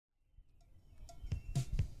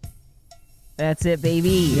That's it,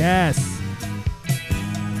 baby. Yes.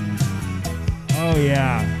 Oh,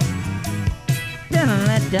 yeah. Dun,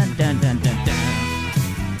 dun, dun, dun, dun, dun.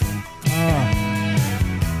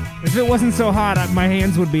 Oh. If it wasn't so hot, my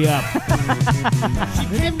hands would be up. She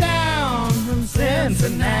came down from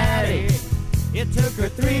Cincinnati. It took her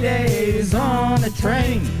 3 days on a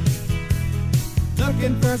train,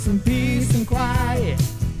 looking for some peace and quiet,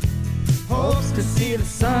 hopes to see the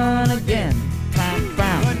sun again.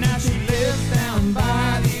 But now she lives down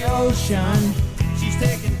by the ocean. She's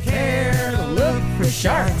taking care to look for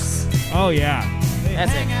sharks. Oh, yeah. They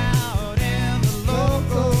That's hang it. out in the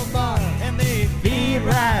local bar, and they feed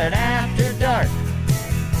right after dark.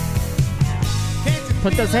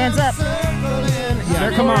 Put those hands up.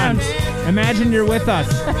 Yeah, come on. Imagine you're with us.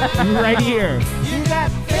 Right here. You got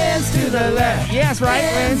fans to the left. Yes, right.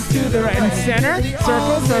 Hands to the right. And center.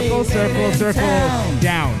 Circle, circle, circle, circle.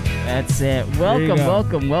 Down. That's it. you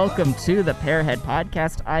Welcome, go. welcome to the Pearhead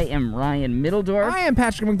Podcast. I am Ryan Middledorf. I am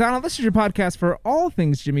Patrick McDonald. This is your podcast for all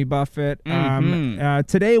things Jimmy Buffett. Mhm.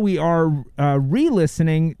 Today we are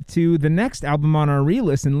re-listening to the next album on our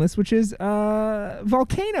re-listen list, which is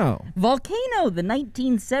Volcano. Volcano, the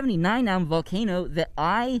 1979 album Volcano that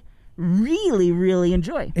I really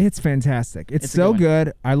enjoy. It's fantastic. It's a so good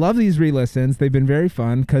good. I love these re-listens. They've been very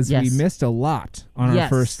fun because we Yes. missed a lot on our Yes.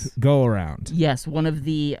 first go-around. Yes, one of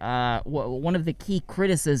the key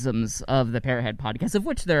criticisms of the Pearhead Podcast, of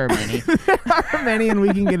which there are many. There are many, and we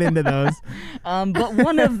can get into those. But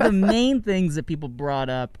one of the main things that people brought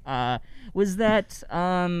up was that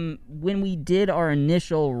when we did our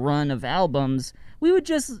initial run of albums, we would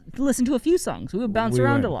just listen to a few songs. We would bounce We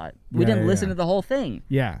around would. a lot. We Yeah, didn't yeah, listen yeah. to the whole thing.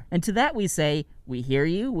 Yeah. And to that we say, we hear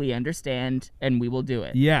you, we understand, and we will do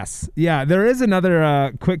it. Yes. Yeah, there is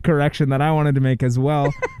another quick correction that I wanted to make as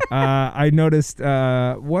well. I noticed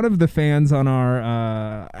one of the fans on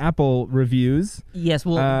our Apple reviews, Yes,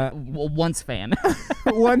 well, once fan.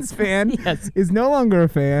 one's fan, Yes. is no longer a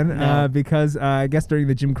fan No. because I guess during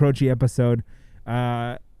the Jim Croce episode,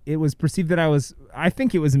 it was perceived that I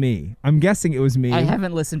think it was me. I'm guessing it was me. I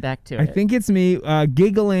haven't listened back to I it. think it's me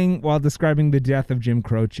giggling while describing the death of Jim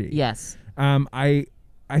Croce. Yes. I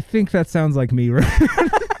think that sounds like me, right?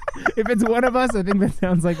 If it's one of us, I think that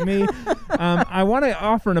sounds like me. I want to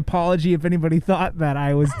offer an apology if anybody thought that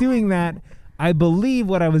I was doing that. I believe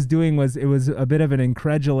what I was doing was it was a bit of an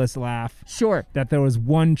incredulous laugh Sure. that there was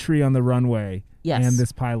one tree on the runway. Yes. And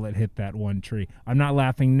this pilot hit that one tree. I'm not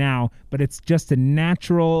laughing now, but it's just a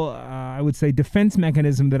natural, I would say, defense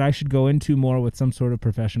mechanism that I should go into more with some sort of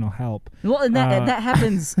professional help. Well, and that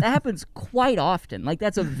happens. That happens quite often. Like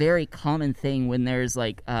that's a very common thing when there's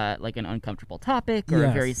like an uncomfortable topic or a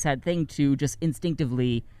Yes. very sad thing to just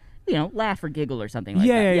instinctively, laugh or giggle or something like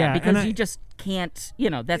Yeah, that. yeah. Because And you just can't.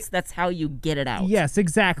 That's how you get it out. Yes,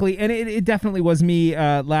 exactly. And it definitely was me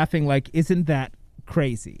laughing like, isn't that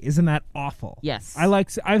crazy? Isn't that awful? Yes.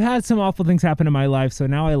 I've had some awful things happen in my life, so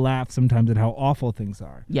now I laugh sometimes at how awful things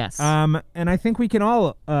are. Yes. And I think we can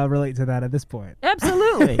all relate to that at this point.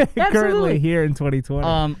 Absolutely. Currently Absolutely. here in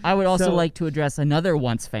 2020. I would also So- like to address another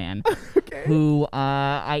once fan who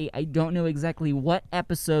I don't know exactly what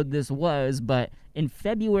episode this was, but in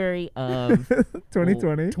February of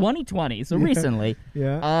 2020. so recently,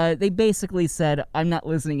 Yeah. they basically said, I'm not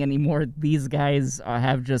listening anymore. These guys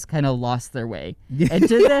have just kind of lost their way. And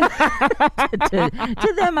to them,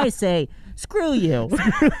 to them I say, screw you.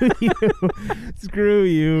 Screw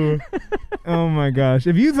you. Oh my gosh.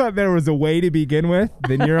 If you thought there was a way to begin with,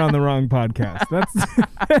 then you're on the wrong podcast.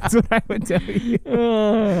 That's what I would tell you.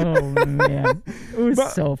 Oh, man. It was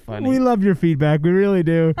But so funny. We love your feedback. We really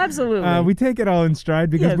do. Absolutely. We take it all in stride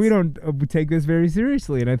because Yes. we don't we take this very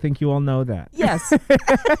seriously, and I think you all know that. Yes.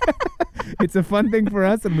 It's a fun thing for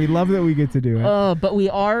us, and we love that we get to do it. But we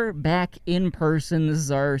are back in person. This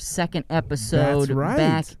is our second episode. That's right.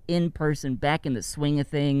 Back in person, back in the swing of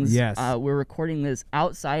things. Yes. We're recording this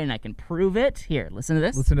outside, and I can prove it. Here, listen to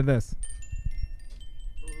this. Listen to this.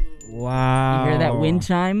 Wow. You hear that wind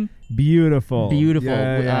chime? Beautiful. Beautiful.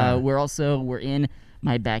 Yeah. We're in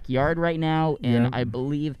my backyard right now, and Yeah. I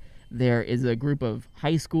believe there is a group of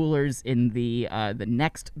high schoolers in the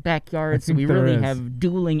next backyard. So think we there really is. have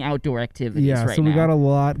dueling outdoor activities Yeah, right so we now. got a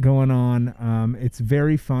lot going on. It's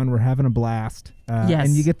very fun. We're having a blast. Yes.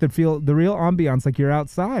 And you get the real ambiance like you're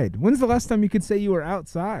outside. When's the last time you could say you were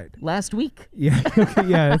outside? Last week. Yeah, okay,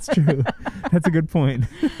 yeah, that's true. That's a good point.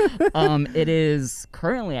 It is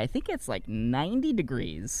currently, I think it's like 90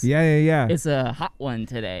 degrees. Yeah. It's a hot one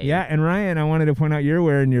today. Yeah, and Ryan, I wanted to point out you're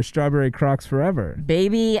wearing your strawberry Crocs forever.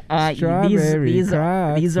 Baby, Strawberry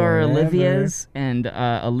Crocs these are forever. Olivia's, and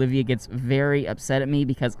Olivia gets very upset at me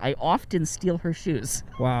because I often steal her shoes.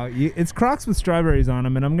 Wow, it's Crocs with strawberries on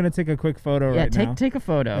them, and I'm going to take a quick photo right now. Take a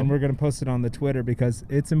photo. And we're going to post it on the Twitter because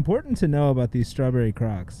it's important to know about these strawberry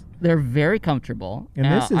Crocs. They're very comfortable. And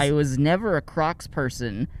I was never a Crocs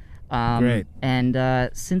person. Great. And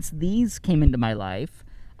since these came into my life,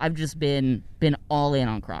 I've just been all in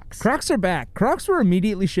on Crocs. Crocs are back. Crocs were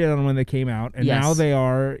immediately shit on when they came out, and Yes. now they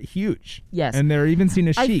are huge. Yes. And they're even seen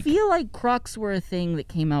as I chic. feel like Crocs were a thing that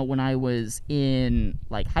came out when I was in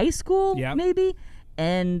like high school, Yep. maybe.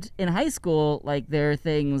 And in high school, like there are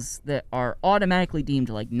things that are automatically deemed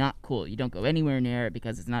like not cool. You don't go anywhere near it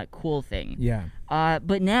because it's not a cool thing. Yeah.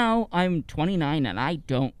 But now I'm 29 and I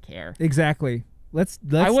don't care. Exactly. Let's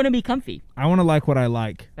I want to be comfy. I want to like what I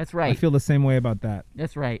like. That's right. I feel the same way about that.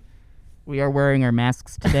 That's right. We are wearing our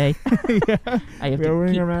masks today. Yeah. I have We are to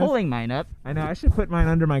wearing keep our masks. pulling mine up. I know. I should put mine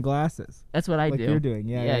under my glasses. That's what I Like do. you're doing.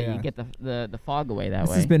 Yeah. You get the fog away that This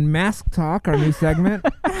way. has been Mask Talk, our new segment.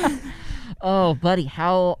 Oh, buddy,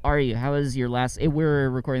 how are you? How was your last... We're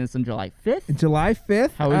recording this on July 5th. July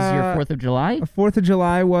 5th. How was your 4th of July? 4th of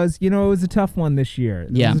July was, it was a tough one this year.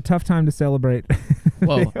 It was a tough time to celebrate.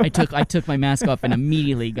 Whoa, I took my mask off and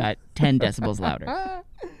immediately got 10 decibels louder.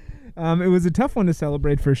 It was a tough one to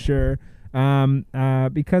celebrate for sure,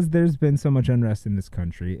 because there's been so much unrest in this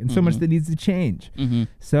country and so much that needs to change. Mm-hmm.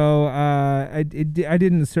 So I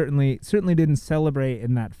didn't certainly didn't celebrate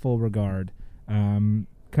in that full regard,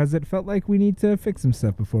 because it felt like we need to fix some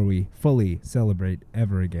stuff before we fully celebrate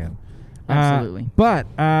ever again. Absolutely. But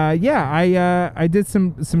I did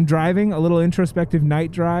some driving, a little introspective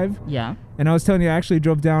night drive. Yeah. And I was telling you, I actually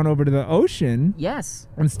drove down over to the ocean. Yes.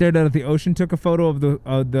 And stared out at the ocean, took a photo of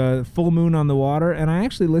the full moon on the water, and I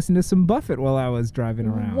actually listened to some Buffett while I was driving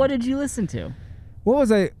around. What did you listen to? What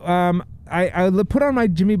was I put on my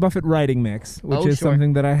Jimmy Buffett writing mix, which is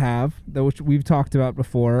something that I have, which we've talked about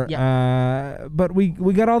before. Yeah. But we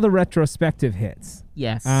got all the retrospective hits.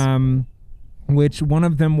 Yes. Which one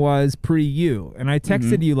of them was Pre-You. And I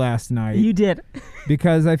texted you last night. You did.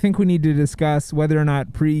 Because I think we need to discuss whether or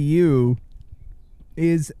not Pre-You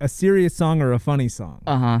is a serious song or a funny song.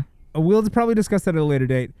 Uh-huh. We'll probably discuss that at a later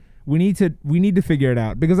date. We need to figure it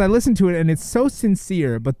out, because I listened to it and it's so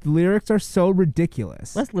sincere, but the lyrics are so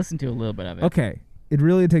ridiculous. Let's listen to a little bit of it. Okay. It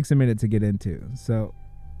really takes a minute to get into. So,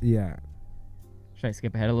 yeah. Should I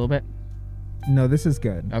skip ahead a little bit? No, this is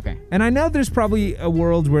good. Okay. And I know there's probably a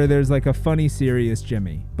world where there's like a funny, serious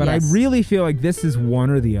Jimmy, but Yes. I really feel like this is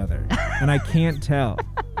one or the other, and I can't tell.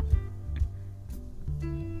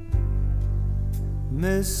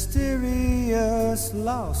 Mysterious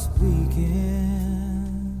lost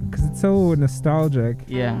weekend Because it's so nostalgic.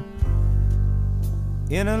 Yeah.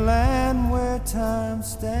 in a land where time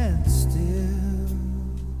stands still,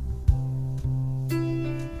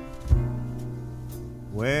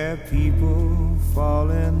 where people fall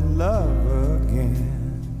in love again.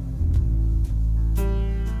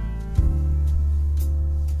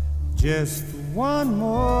 Just one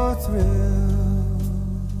more thrill.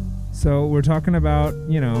 So we're talking about,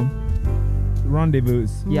 rendezvous.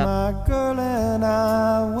 Yep. My girl and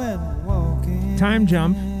I went walking. Time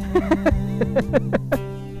jump.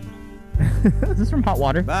 Is this from Hot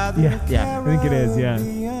Water? By the Yeah, I think it is, yeah.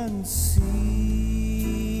 Caribbean Sea.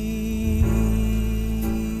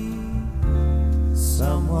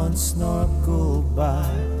 Someone snorkeled by,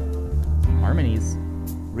 Harmonies.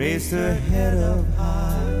 raised her head up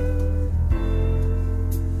high,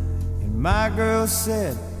 and my girl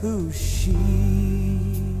said, "Who's she?"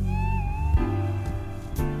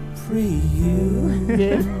 Pre-You.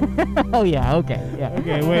 Oh, yeah, okay. Yeah.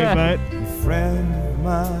 Okay, wait, but A friend of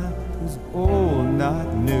mine who's old, not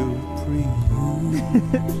new. Pre-You.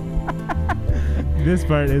 this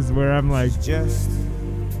part is where I'm like, Just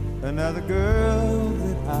another girl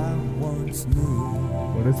that I once knew.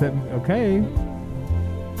 what is that? Okay.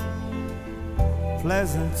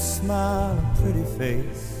 Pleasant smile and pretty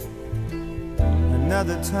face.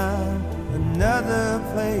 Another time, another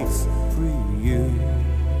place. Pre-You.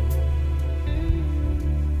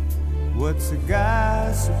 What's a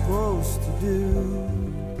guy supposed to do?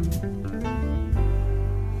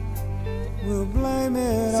 We'll blame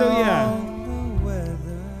it So, yeah. on the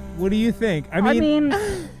weather. What do you think? I mean,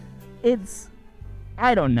 it's...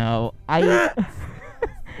 I don't know.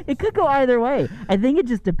 It could go either way. I think it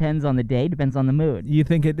just depends on the day, depends on the mood. You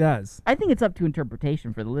think it does? I think it's up to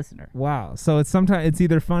interpretation for the listener. Wow. So it's sometimes it's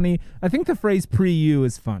either funny. I think the phrase pre-you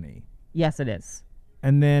is funny. Yes, it is.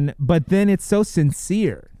 But then it's so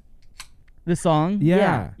sincere. The song?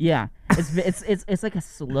 Yeah. Yeah. It's like a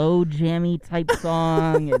slow jammy type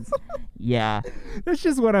song. Yeah. That's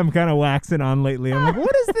just what I'm kind of waxing on lately. I'm like,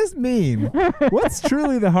 what does this mean? What's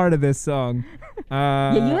truly the heart of this song?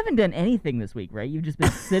 Yeah, you haven't done anything this week, right? You've just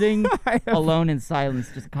been sitting alone in silence,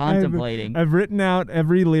 just contemplating. I've written out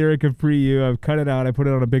every lyric of Pre-You. I've cut it out. I put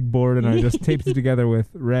it on a big board, and I just taped it together with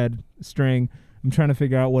red string. I'm trying to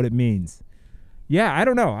figure out what it means. Yeah, I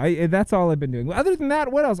don't know. That's all I've been doing. Other than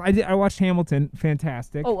that, what else? I watched Hamilton.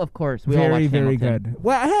 Fantastic. Oh, of course. We all watched very Hamilton. good.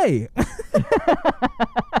 Well, hey.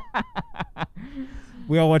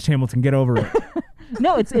 We all watched Hamilton. Get over it.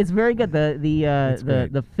 No, it's very good.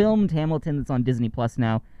 The filmed Hamilton that's on Disney Plus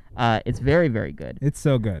now. It's very, very good. It's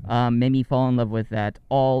so good. Made me fall in love with that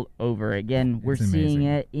all over again. We're It's seeing amazing.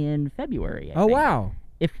 it in February. I Oh think. wow!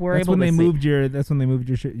 If we're That's able when to they see. moved your. That's when they moved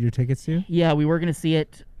your tickets to. Yeah, we were gonna see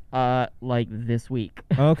it like this week.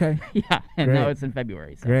 Oh, okay. Yeah, and Great. now it's in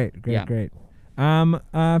February. So. Great. Yeah.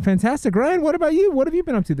 Fantastic. Ryan, what about you? What have you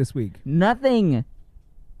been up to this week? Nothing.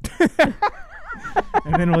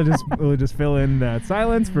 And then we'll just fill in that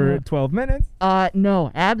silence for 12 minutes.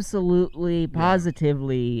 No, absolutely,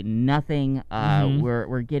 positively nothing.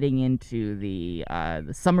 We're getting into the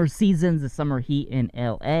summer seasons, the summer heat in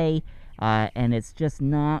LA, and it's just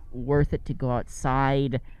not worth it to go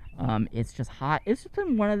outside. It's just hot. It's just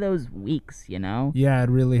been one of those weeks, you know? Yeah, it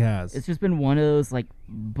really has. It's just been one of those like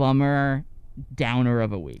bummer downer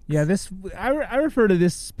of a week. Yeah, I refer to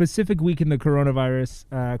this specific week in the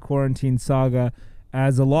coronavirus quarantine saga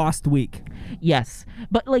as a lost week. Yes,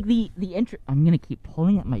 but like the I'm gonna keep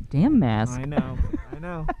pulling at my damn mask. I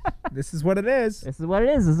know. This is what it is. This is what it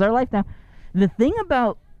is. This is our life now. The thing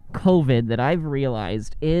about COVID that I've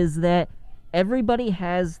realized is that everybody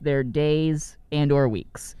has their days and or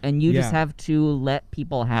weeks, and you just Yeah. have to let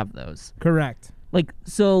people have those. Correct. Like,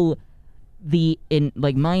 so in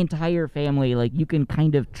my entire family, like, you can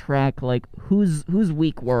kind of track like whose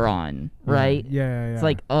week we're on, right? Yeah. It's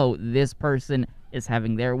like, oh, this person is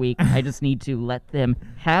having their week. I just need to let them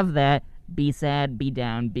have that, be sad, be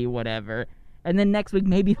down, be whatever. And then next week,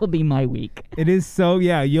 maybe it'll be my week. It is so,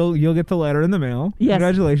 yeah, you'll get the letter in the mail. Yes.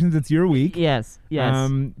 Congratulations, it's your week. Yes.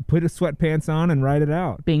 Put a sweatpants on and write it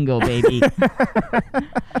out. Bingo, baby.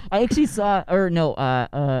 I actually saw,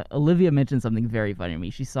 Olivia mentioned something very funny to me.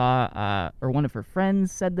 She saw, or one of her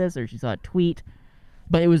friends said this, or she saw a tweet,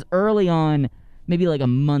 but it was early on, maybe like a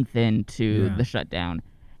month into Yeah. the shutdown,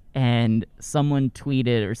 and someone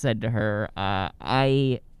tweeted or said to her,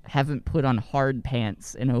 I haven't put on hard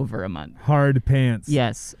pants in over a month. Hard pants.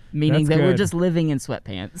 Yes, meaning That's that we're good. just living in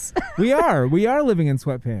sweatpants. We are living in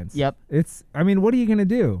sweatpants. Yep. What are you going to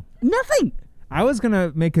do? Nothing. I was going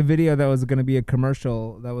to make a video that was going to be a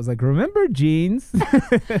commercial that was like, remember jeans?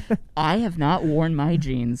 I have not worn my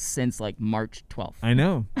jeans since like March 12th. I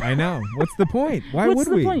know. What's the point? Why What's would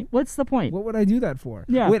the we? point? What's the point? What would I do that for?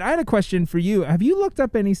 Yeah. Wait, I had a question for you. Have you looked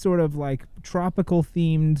up any sort of like tropical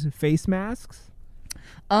themed face masks?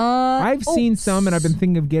 I've seen some and I've been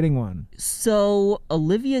thinking of getting one. So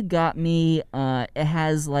Olivia got me. It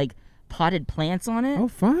has like potted plants on it. Oh,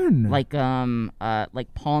 fun. Like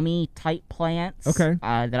palmy type plants. Okay.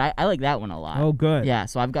 That I like that one a lot. Oh, good. Yeah.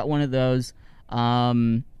 So I've got one of those.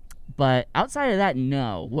 But outside of that,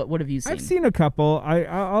 no. What have you seen? I've seen a couple.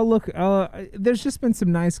 I'll look. There's just been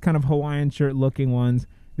some nice kind of Hawaiian shirt looking ones.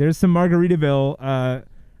 There's some Margaritaville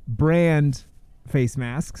brand face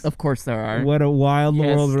masks. Of course there are. What a wild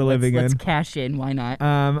world we're living Let's in. cash in. Why not?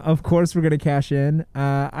 Of course we're gonna cash in.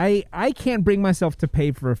 I can't bring myself to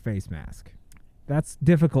pay for a face mask. That's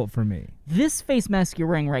difficult for me. This face mask you're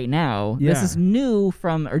wearing right now, Yeah. this is new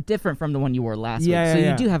different from the one you wore last Yeah, week. So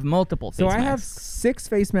yeah. you do have multiple face So masks. I have 6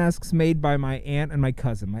 face masks made by my aunt and my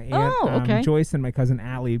cousin. My aunt okay. Joyce and my cousin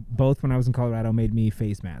Allie, both when I was in Colorado, made me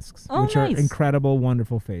face masks, Oh, which nice. are incredible,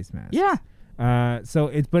 wonderful face masks. Yeah.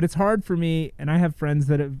 But it's hard for me, and I have friends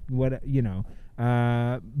that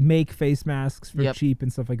make face masks for Yep. cheap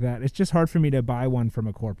and stuff like that. It's just hard for me to buy one from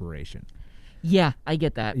a corporation. Yeah, I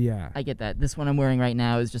get that. Yeah. I get that. This one I'm wearing right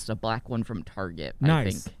now is just a black one from Target, I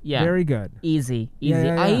Nice. think. Yeah. Very good. Easy.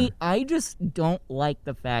 Yeah. I just don't like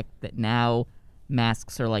the fact that now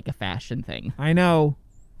masks are like a fashion thing. I know.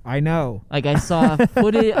 Like I saw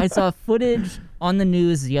footage on the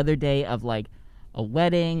news the other day of like a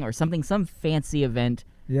wedding or something, some fancy event,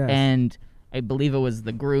 Yes. and I believe it was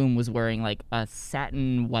the groom was wearing like a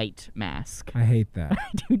satin white mask. I hate that. I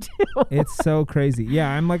do too. It's so crazy. Yeah,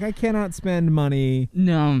 I'm like, I cannot spend money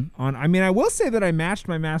No. on. I mean, I will say that I matched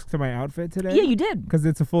my mask to my outfit today. Yeah, you did. Because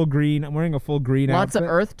it's a full green. I'm wearing a full green Lots outfit.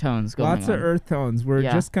 of earth tones going on. Lots of earth tones. We're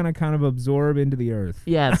just gonna kind of absorb into the earth.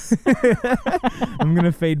 Yes. I'm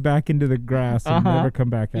gonna fade back into the grass and never come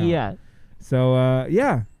back out. Yeah. So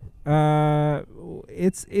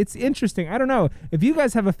it's interesting. I don't know if you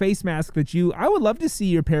guys have a face mask that I would love to see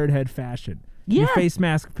your parrot head fashion. Yeah. Your face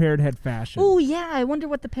mask parrot head fashion. Oh yeah, I wonder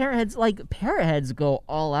what the parrot heads like. Parrot heads go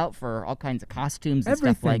all out for all kinds of costumes and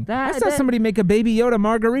Everything. stuff like that. I saw somebody make a Baby Yoda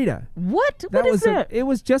margarita. What? What is that? It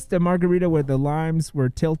was just a margarita where the limes were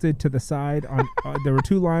tilted to the side. On there were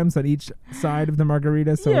 2 limes on each side of the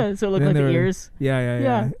margarita. So yeah, so it looked like the ears.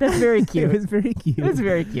 Yeah. That's very cute. It was very cute. It's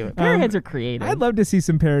very cute. Parrot heads are creative. I'd love to see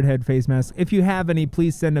some parrot head face masks. If you have any,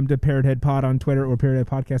 please send them to parrotheadpod on Twitter or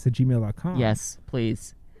parrotheadpodcast@gmail.com. Yes,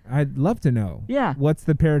 please. I'd love to know. Yeah. What's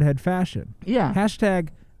the parrot head fashion? Yeah. Hashtag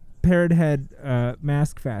parrot head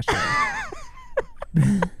mask fashion.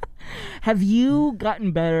 Have you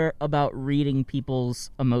gotten better about reading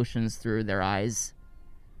people's emotions through their eyes?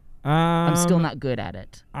 I'm still not good at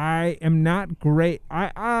it. I am not great.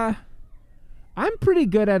 I'm pretty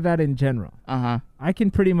good at that in general. Uh-huh. I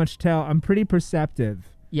can pretty much tell. I'm pretty perceptive.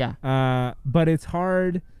 Yeah. But it's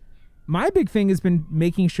hard. My big thing has been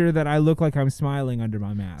making sure that I look like I'm smiling under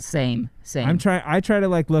my mask. Same. I try to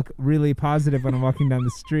like look really positive when I'm walking down the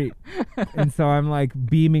street. And so I'm like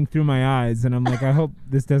beaming through my eyes and I'm like, I hope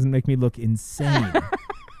this doesn't make me look insane.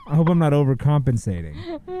 I hope I'm not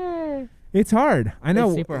overcompensating. It's hard. I know.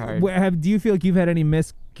 It's super hard. Do you feel like you've had any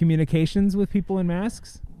miscommunications with people in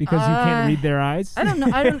masks because you can't read their eyes? I don't know.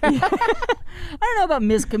 I don't know about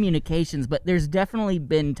miscommunications, but there's definitely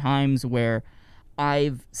been times where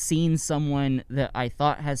I've seen someone that I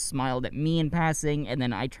thought has smiled at me in passing, and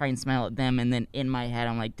then I try and smile at them, and then in my head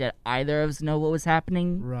I'm like, did either of us know what was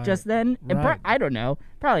happening just then? And Right. I don't know.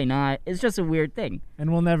 Probably not. It's just a weird thing.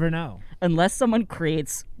 And we'll never know. Unless someone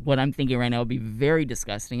creates what I'm thinking right now would be very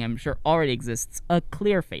disgusting, I'm sure already exists, a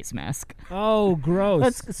clear face mask. Oh,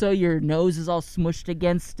 gross. So your nose is all smushed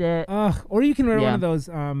against it. Ugh. Or you can wear one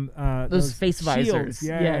Yeah. of those Face shields. visors.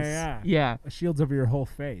 Yeah, Yes. yeah. Shields over your whole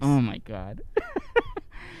face. Oh my god.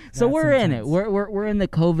 So That's we're in it. intense. We're in the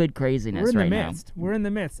COVID craziness We're in right the now. midst. We're in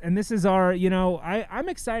the midst. And this is our, I'm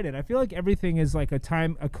excited. I feel like everything is like a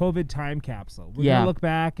COVID time capsule. We're going to look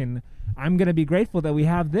back and I'm going to be grateful that we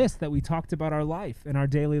have this, that we talked about our life and our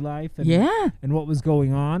daily life and, and what was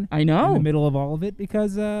going on. I know. In the middle of all of it,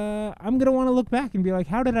 because I'm going to want to look back and be like,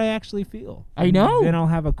 how did I actually feel? I know. And then I'll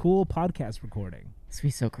have a cool podcast recording. It's be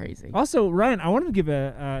so crazy. Also, Ryan, I wanted to give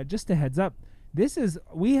just a heads up. This is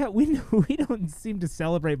we don't seem to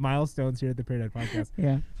celebrate milestones here at the Parrot Head Podcast.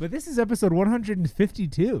 Yeah. But this is episode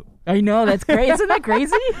 152. I know, that's crazy. Isn't that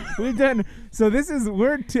crazy? We've done so. I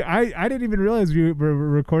didn't even realize we were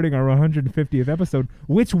recording our 150th episode,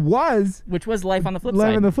 which was Life on the Flip Live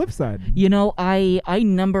Side. on the Flip Side. I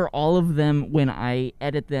number all of them when I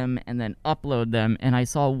edit them and then upload them, and I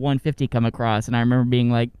saw 150 come across, and I remember being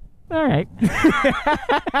like, all right.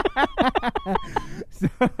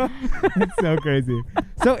 It's so crazy.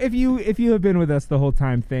 So if you have been with us the whole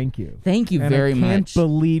time, thank you. Thank you very I can't much.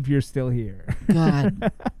 believe you're still here.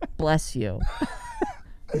 God bless you.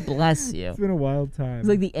 Bless you. It's been a wild time. It's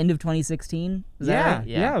like the end of 2016. Is that right?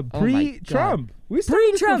 Yeah. Oh my Pre-Trump. God. We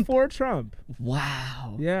started this Pre-Trump. before Trump.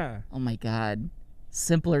 Wow. Yeah. Oh my God.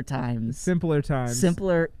 Simpler times. Simpler times.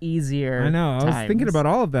 Simpler, easier. I know. I was times. thinking about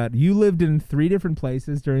all of that. You lived in 3 different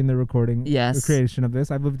places during the recording, Yes. the creation of this.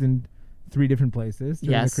 I've lived in 3 different places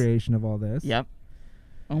during Yes. the creation of all this. Yep.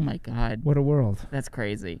 Oh my God. What a world. That's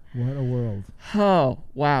crazy. What a world. Oh,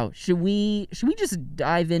 wow. Should we just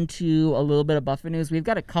dive into a little bit of Buffett news? We've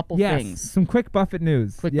got a couple things. Some quick Buffett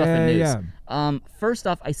news. Quick Buffett news. Yeah. First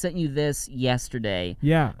off, I sent you this yesterday.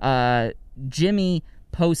 Yeah. Jimmy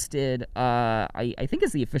posted, I think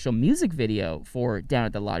it's the official music video for Down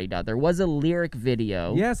at the La-Di-Da. There was a lyric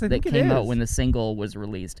video Yes, I think that it came out is. when the single was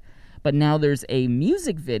released. But now there's a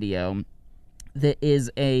music video that is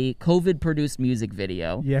a COVID-produced music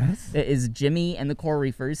video. Yes. It is Jimmy and the Core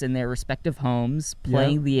Reefers in their respective homes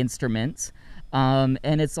playing the instruments. And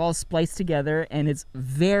it's all spliced together, and it's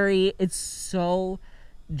so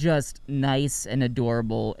just nice and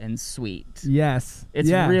adorable and sweet. Yes. It's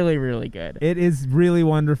really, really good. It is really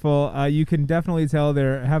wonderful. You can definitely tell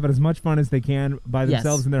they're having as much fun as they can by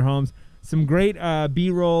themselves in their homes. Some great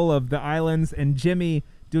B-roll of the islands and Jimmy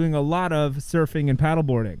doing a lot of surfing and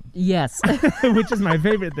paddleboarding. Yes. Which is my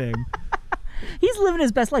favorite thing. He's living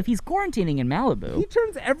his best life. He's quarantining in Malibu. He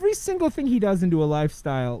turns every single thing he does into a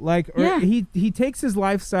lifestyle. Yeah. He takes his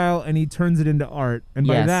lifestyle and he turns it into art. And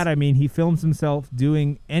by Yes. that I mean he films himself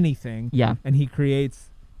doing anything. Yeah. And he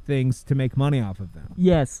creates things to make money off of them.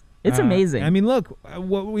 Yes. It's amazing. I mean, look,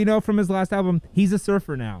 what we know from his last album, he's a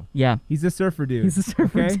surfer now. yeah. He's a surfer dude. He's a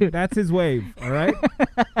surfer okay? dude. That's his wave, all right?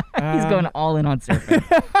 He's going all in on surfing.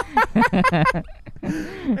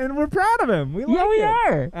 And we're proud of him. We like Yeah, we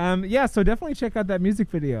it. are. Yeah, so definitely check out that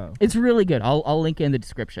music video. It's really good. I'll link it in the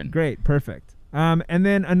description. Great, perfect. And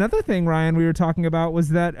then another thing, Ryan, we were talking about was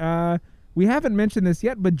that we haven't mentioned this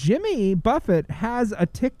yet, but Jimmy Buffett has a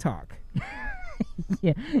TikTok.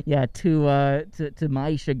 Yeah. To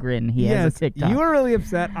my chagrin, he has a TikTok. You were really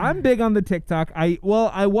upset. I'm big on the TikTok. I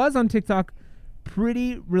was on TikTok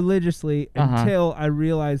pretty religiously until I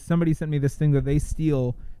realized somebody sent me this thing that they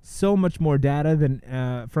steal so much more data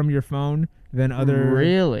than from your phone than other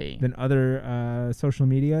social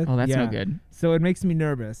media. Oh, that's no good. So it makes me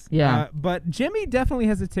nervous. Yeah. But Jimmy definitely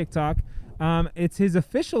has a TikTok. It's his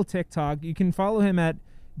official TikTok. You can follow him at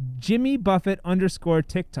Jimmy Buffett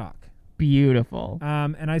 _TikTok. Beautiful.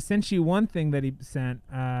 And I sent you one thing that he sent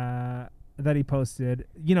that he posted.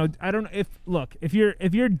 You know, I don't know if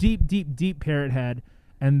you're deep parrot head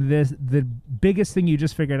and the biggest thing you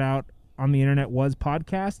just figured out on the internet was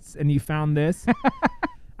podcasts and you found this,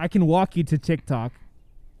 I can walk you to TikTok.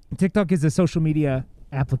 TikTok is a social media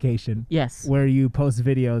application. Yes. Where you post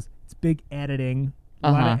videos. It's big editing.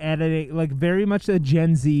 A lot of editing, like very much a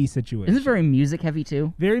Gen Z situation. Is it very music heavy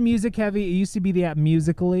too? Very music heavy. It used to be the app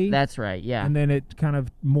Musical.ly. That's right, yeah. And then it kind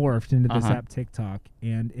of morphed into this app TikTok.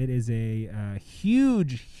 And it is a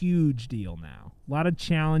huge deal now. A lot of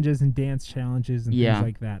challenges and dance challenges and things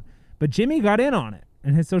like that. But Jimmy got in on it.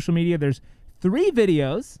 And his social media, there's 3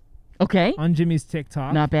 videos on Jimmy's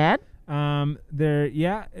TikTok. Not bad.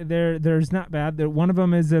 There's not bad. One of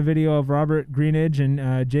them is a video of Robert Greenidge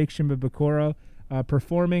and Jake Shimabukuro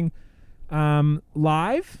performing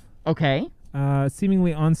live. Okay.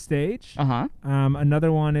 Seemingly on stage.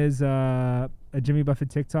 Another one is a Jimmy Buffett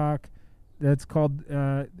TikTok that's called,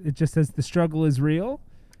 it just says, "The struggle is real."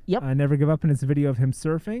 Yep. Never give up, and it's a video of him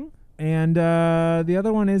surfing. And the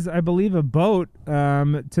other one is, I believe, a boat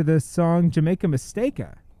to the song Jamaica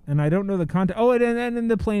Mistaka. And I don't know the content. Oh, and then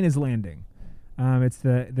the plane is landing. It's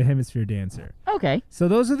the Hemisphere Dancer. Okay. So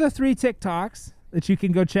those are the 3 TikToks that you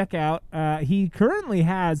can go check out. He currently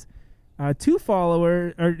has 2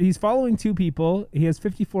 followers, or he's following 2 people. He has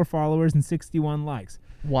 54 followers and 61 likes.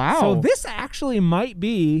 Wow. So this actually might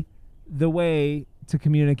be the way to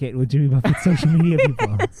communicate with Jimmy Buffett's social media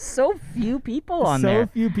people. So few people on there.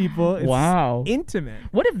 So few people. It's intimate.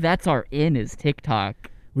 What if that's our is TikTok?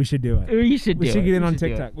 We should do it. We should get in on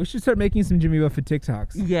TikTok. We should start making some Jimmy Buffett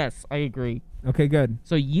TikToks. Yes, I agree. Okay, good.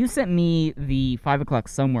 So you sent me the 5 o'clock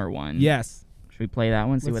somewhere one. Yes. Should we play that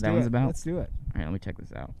one? See what that one's about? Let's do it. All right, let me check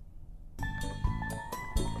this out.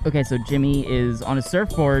 Okay, so Jimmy is on a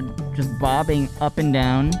surfboard, just bobbing up and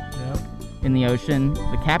down in the ocean.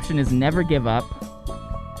 The caption is "Never give up."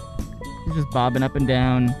 He's just bobbing up and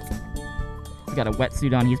down. He's got a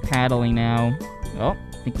wetsuit on. He's paddling now. Oh,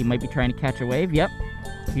 I think he might be trying to catch a wave. Yep.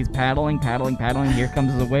 He's paddling. Here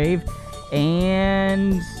comes the wave.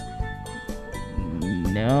 And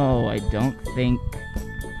no, I don't think.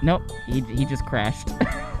 Nope, he just crashed.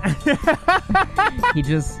 he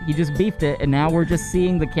just beefed it, and now we're just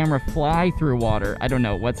seeing the camera fly through water. I don't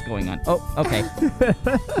know what's going on. Oh, okay.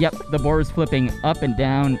 Yep, the board is flipping up and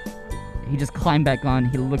down. He just climbed back on.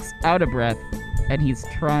 He looks out of breath, and he's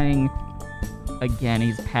trying again.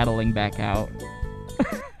 He's paddling back out.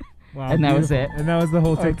 Wow, and that was it. And that was the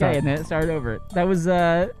whole TikTok. Okay, and then it started over. That was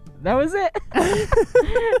it. That was it.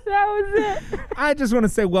 I just want to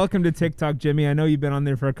say welcome to TikTok, Jimmy. I know you've been on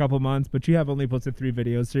there for a couple months, but you have only posted 3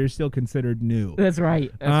 videos, so you're still considered new. That's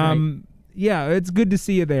right. Right. Yeah, it's good to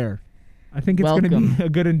see you there. I think it's going to be a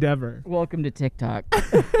good endeavor. Welcome to TikTok.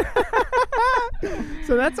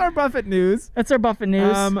 So that's our Buffett news.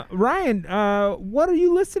 Ryan, what are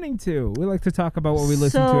you listening to? We like to talk about what we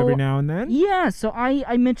listen to every now and then. Yeah, so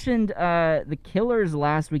I mentioned The Killers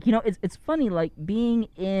last week. You know, it's funny, like, being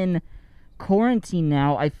in quarantine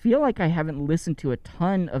now, I feel like I haven't listened to a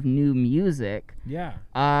ton of new music. Yeah.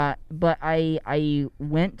 But I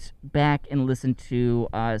went back and listened to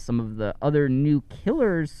some of the other new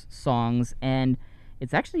Killers songs, and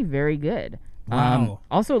it's actually very good. Wow.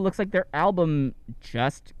 Also, it looks like their album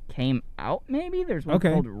just came out, maybe? There's one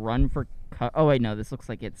called Run for... Oh, wait, no, this looks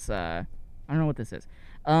like it's... I don't know what this is.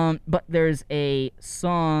 But there's a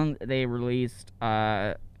song they released,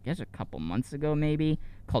 I guess a couple months ago, maybe,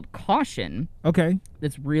 called Caution. Okay.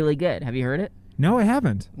 That's really good. Have you heard it? No, I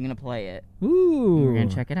haven't. I'm going to play it. Ooh. We're going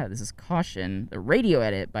to check it out. This is Caution, the radio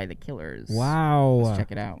edit by The Killers. Wow. Let's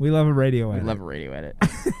check it out. We love a radio edit. We love a radio edit.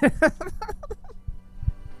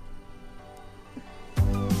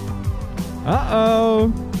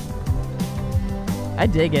 Uh-oh. I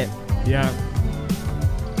dig it. Yeah.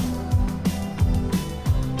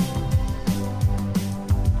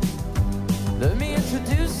 Let me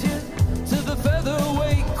introduce you to the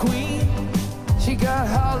featherweight queen. She got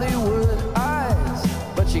Hollywood eyes,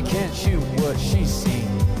 but she can't shoot what she's seen.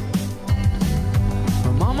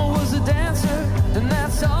 Her mama was a dancer, and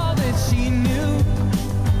that's all that she knew.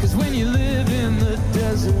 'Cause when you live in the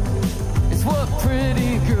desert, it's what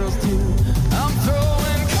pretty girls do. I'm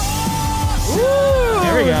throwing caution. Ooh,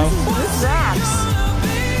 there we go. This rocks.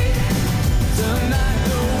 Tonight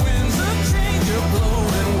the winds of change are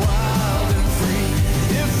blowing wild and free.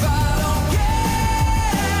 If I don't get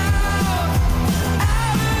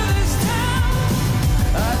out of this town,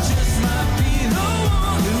 I just might be the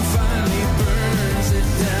one who finally burns it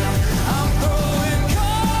down. I'm throwing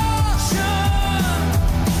caution.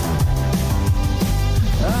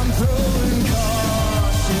 I'm throwing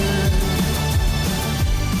caution.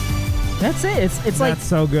 That's it. It's like That's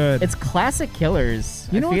so good. it's classic Killers.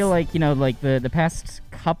 You know I feel what's- like, like the past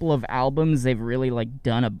couple of albums, they've really like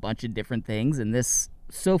done a bunch of different things, and this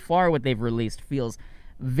so far what they've released feels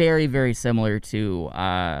very, very similar to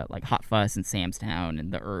like Hot Fuss and Sam's Town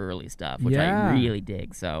and the early stuff, which Yeah. I really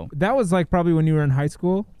dig. So That was like probably when you were in high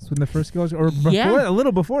school. That's when the first Killers, or before, Yeah. a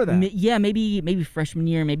little before that. yeah, maybe freshman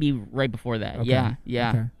year, maybe right before that. Okay. Yeah.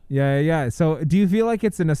 Okay. Yeah. So, do you feel like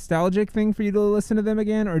it's a nostalgic thing for you to listen to them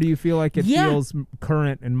again, or do you feel like it Yeah. feels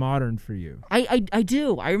current and modern for you? I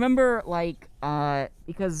do. I remember like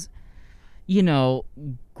because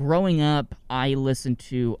growing up I listened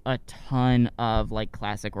to a ton of like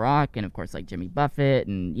classic rock, and of course like Jimmy Buffett,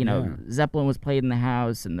 and Yeah. Zeppelin was played in the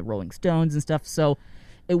house, and the Rolling Stones and stuff. So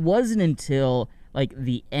it wasn't until like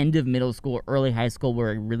the end of middle school, early high school, where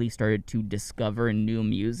I really started to discover new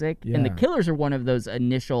music. And the Yeah. Killers are one of those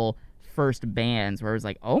initial first bands where I was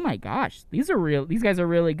like, oh my gosh, these guys are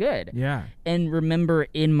really good. Yeah. And remember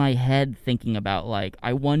in my head thinking about like,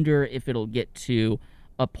 I wonder if it'll get to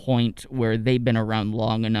a point where they've been around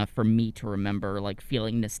long enough for me to remember like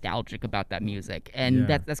feeling nostalgic about that music. And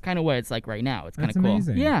Yeah. that's kind of what it's like right now. It's kind That's of cool.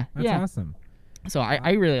 amazing. Yeah. That's yeah. awesome. So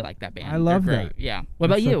I really like that band. I love They're that. great. Yeah. What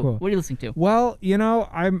That's about so you? cool. What are you listening to? Well,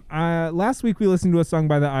 I'm last week we listened to a song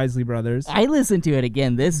by the Isley Brothers. I listened to it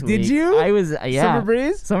again this week. Did you? I was yeah. Summer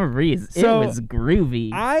Breeze? Summer Breeze. So, it was groovy.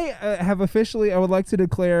 I have officially, I would like to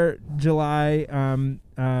declare July,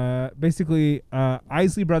 basically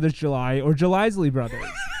Isley Brothers July, or July-Isley Brothers.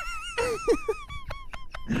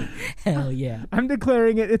 Hell yeah. I'm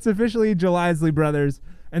declaring it. It's officially July-Isley Brothers.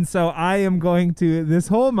 And so I am going to, this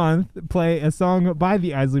whole month, play a song by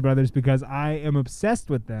the Isley Brothers because I am obsessed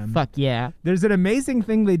with them. Fuck yeah. There's an amazing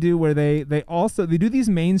thing they do where they do these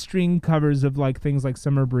mainstream covers of like things like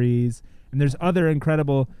Summer Breeze, and there's other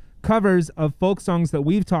incredible covers of folk songs that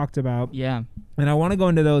we've talked about. Yeah. And I want to go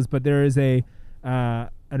into those, but there is an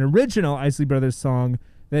original Isley Brothers song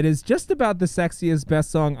that is just about the sexiest, best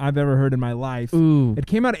song I've ever heard in my life. Ooh. It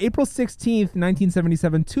came out April 16th,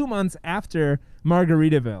 1977, 2 months after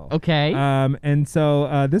Margaritaville. Okay. And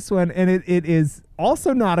so this one, and it is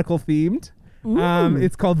also nautical themed. Ooh.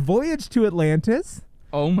 It's called Voyage to Atlantis.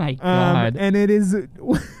 Oh my god. And it is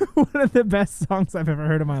one of the best songs I've ever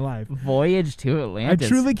heard in my life. Voyage to I Atlantis.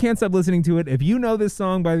 truly can't stop listening to it. If you know this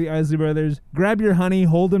song by the Isley Brothers, grab your honey,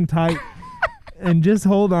 hold him tight, and just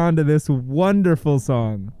hold on to this wonderful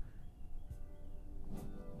song.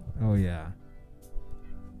 Oh, yeah.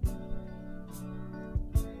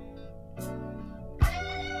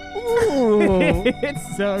 Ooh.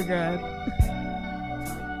 It's so good.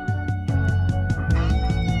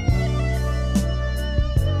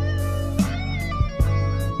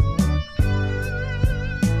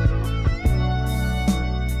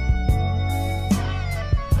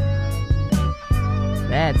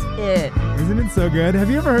 That's it. Isn't it so good? Have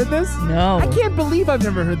you ever heard this? No. I can't believe I've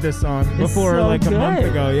never heard this song before, so like a month good.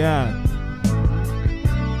 ago. Yeah.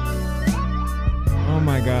 Oh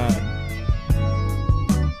my God.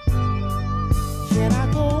 Can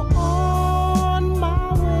I go on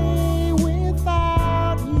my way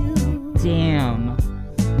without you? Damn.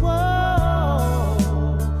 Whoa,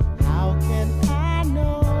 how can I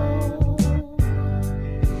know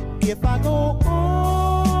if I go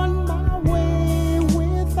on my way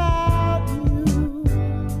without you?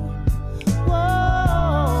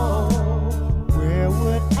 Whoa, where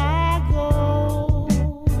would I go?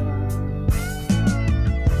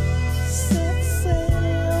 Set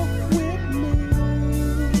sail with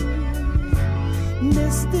me.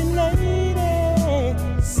 Misty lady,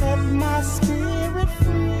 set my spirit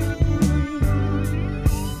free.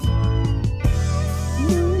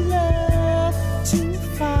 New love to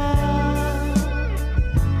find,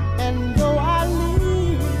 and though I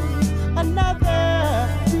leave another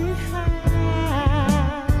behind,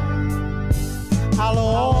 I'll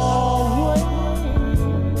always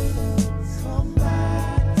come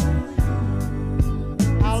back to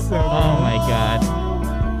you. I'll Oh my God.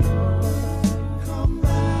 come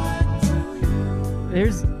back to you.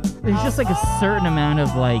 There's just like a certain amount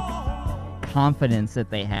of like confidence that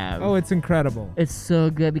they have. Oh, it's incredible. It's so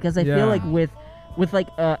good because I Yeah. feel like with like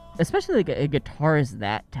especially like a guitarist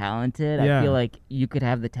that talented, Yeah. I feel like you could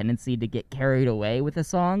have the tendency to get carried away with a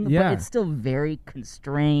song, Yeah. but it's still very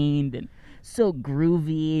constrained and so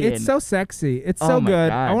groovy. It's and, so sexy. It's Oh so my good.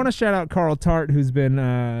 God. I want to shout out Carl Tart, who's been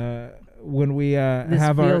when we This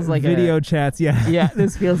have our feels like video chats. Yeah, yeah,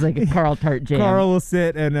 this feels like a Carl Tart jam. Carl will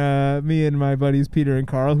sit, and me and my buddies Peter and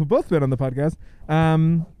Carl, who've both been on the podcast,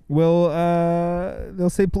 will they'll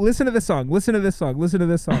say, listen to this song, listen to this song, listen to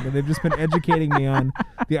this song, and they've just been educating me on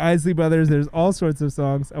the Isley Brothers. There's all sorts of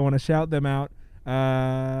songs. I want to shout them out,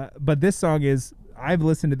 but this song is. I've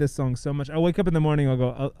listened to this song so much. I wake up in the morning, I'll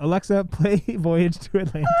go, Alexa, play Voyage to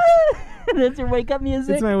Atlantis. That's your wake up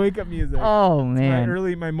music. It's my wake up music. Oh man.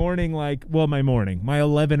 My morning, my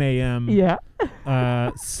 11 a.m. Yeah.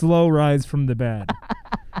 Slow rise from the bed.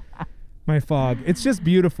 My fog. It's just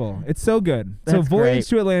beautiful. It's so good. So That's Voyage great.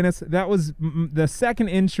 to Atlantis, that was the second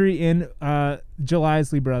entry in Jill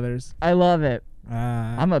Isley Brothers. I love it. Uh,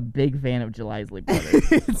 I'm a big fan of Jill Isley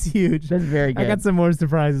Brothers. it's huge. That's very good. I got some more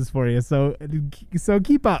surprises for you. So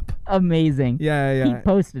keep up. Amazing. Yeah. Keep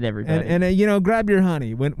posted, everybody. And grab your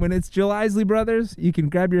honey. When it's Jill Isley Brothers, you can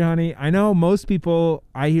grab your honey. I know most people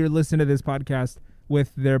I hear listen to this podcast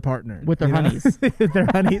with their partner. With their you know? honeys. With their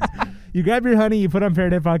honeys. You grab your honey, you put on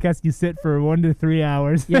Faraday Podcast, you sit for 1 to 3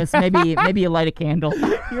 hours. Yes, maybe you light a candle.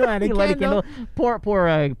 You light a You light a candle. candle.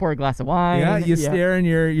 Pour a glass of wine. Yeah, you stare in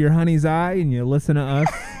your honey's eye and you listen to us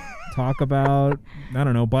talk about, I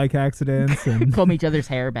don't know, bike accidents and Comb each other's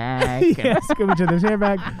hair back. yes, comb each other's hair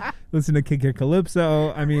back. Listen to Kid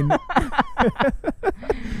Calypso. I mean,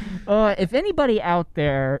 If anybody out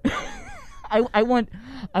there, I want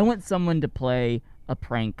someone to play a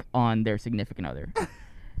prank on their significant other.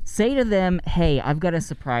 Say to them, "Hey, I've got a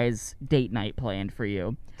surprise date night planned for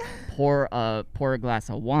you. Pour a glass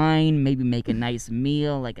of wine, maybe make a nice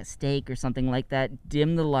meal like a steak or something like that.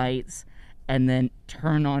 Dim the lights, and then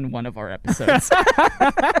turn on one of our episodes."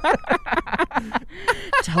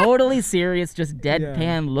 Totally serious, just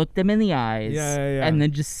deadpan. Look them in the eyes, Yeah. and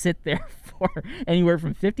then just sit there for anywhere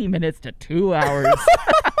from 50 minutes to 2 hours.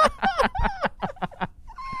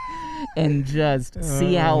 And just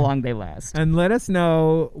see how long they last. and let us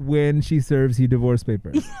know when she serves you divorce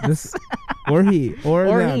papers. This, or he, or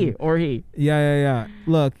them. Or he. Yeah.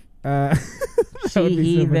 Look, that She, would be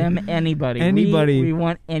he, so funny. them, anybody. Anybody. We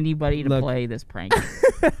want anybody to Look. play this prank.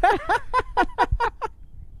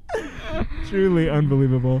 Truly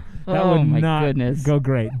unbelievable. That Oh, would my not goodness. go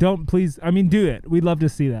great. Don't please. I mean, do it. We'd love to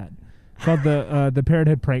see that. It's called the Parrot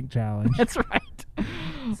Head Prank Challenge. That's right.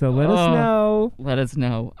 So let us know. Let us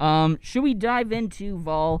know. Should we dive into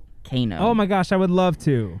Volcano? Oh my gosh, I would love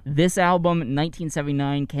to. This album,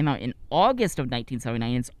 1979, came out in August of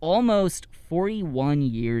 1979. It's almost 41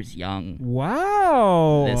 years young.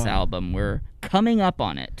 Wow. This album, we're coming up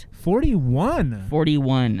on it. 41.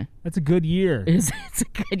 41. That's a good year. It's a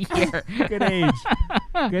good year. Good age.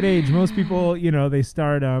 Good age. Most people, they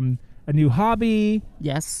start a new hobby.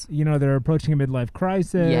 Yes. They're approaching a midlife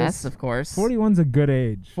crisis. Yes, of course. 41's a good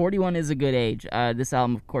age. 41 is a good age. This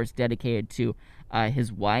album, of course, dedicated to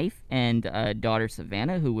his wife and daughter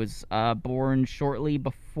Savannah, who was born shortly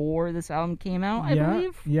before this album came out, I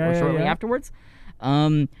believe, or shortly afterwards.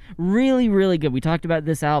 Really, really good. We talked about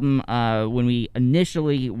this album when we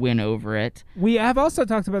initially went over it. We have also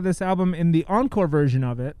talked about this album in the encore version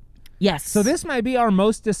of it. Yes. So this might be our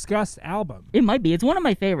most discussed album. It might be. It's one of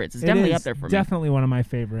my favorites. It's definitely up there for me. Definitely one of my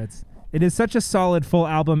favorites. It is such a solid full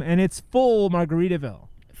album, and it's full Margaritaville.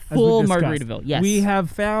 as Full we've discussed. Margaritaville, yes. We have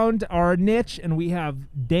found our niche, and we have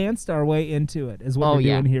danced our way into it, is what we're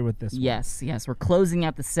doing here with this one. Yes. We're closing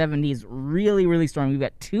out the 70s really, really strong. We've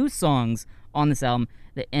got 2 songs on this album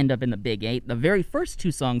that end up in the Big 8. The very first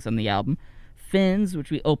 2 songs on the album, Fins, which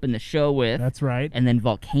we opened the show with. That's right. And then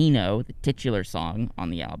Volcano, the titular song on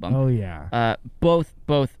the album. Oh, yeah. Both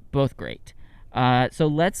great. So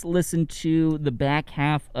let's listen to the back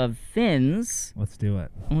half of Fins. Let's do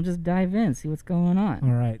it. And we'll just dive in, see what's going on.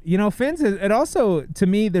 All right. Fins, it also, to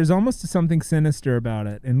me, there's almost something sinister about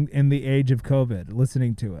it in the age of COVID,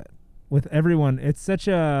 listening to it. with everyone. It's such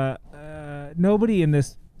a nobody in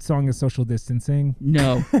this song is social distancing.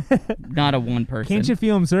 No, not a one person. Can't you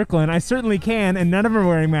feel them circling? I certainly can, and none of them are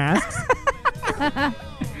wearing masks.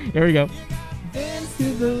 Here we go. Dance to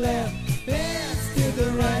the left, dance to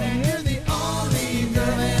the right, and you're the only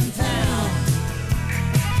girl in town.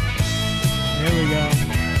 Here we go.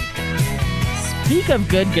 Speak of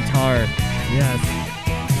good guitar. Yes.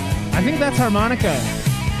 I think that's harmonica.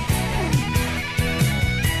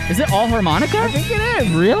 Is it all harmonica? I think it is.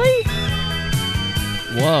 Really?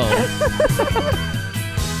 Whoa.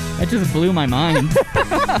 That just blew my mind.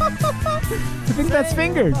 I think that's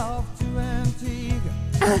fingers. Off to Antigua.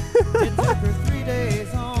 It took her 3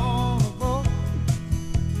 days on a boat,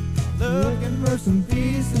 looking for some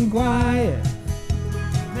peace and quiet.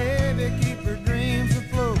 Maybe keep her dreams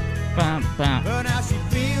afloat. Bum, bum. But now she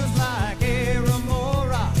feels like a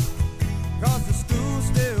remora, 'cause the school's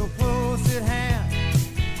still close at hand.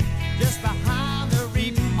 Just behind the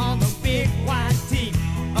reef on the big white teeth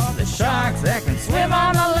of the sharks that can swim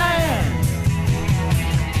on the land.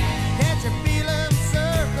 Can't you feel them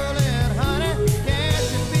circling, honey? Can't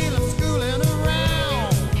you feel them schooling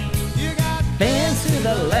around? You got bends to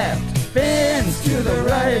the left, bends to the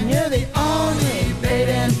right, and you're the only babe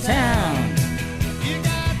in town. You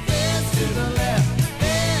got bends to the left,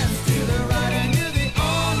 bends to the right, and you're the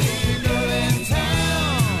only girl in town.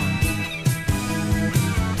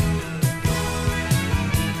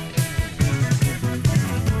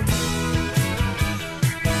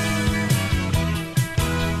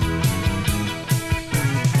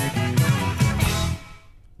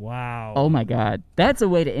 Wow. Oh my God. That's a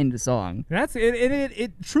way to end a song. That's it.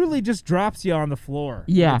 It truly just drops you on the floor.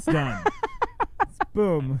 Yeah. It's done. It's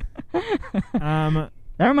boom. That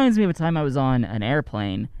reminds me of a time I was on an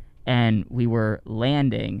airplane and we were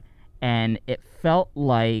landing, and it felt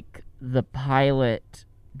like the pilot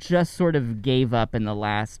just sort of gave up in the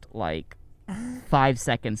last 5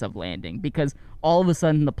 seconds of landing, because all of a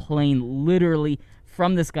sudden the plane literally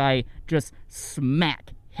from the sky just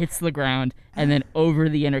smack hits the ground, and then over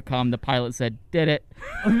the intercom the pilot said, "Did it."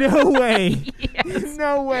 No way. Yes.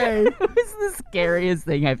 No way. It was the scariest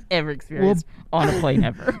thing I've ever experienced on a plane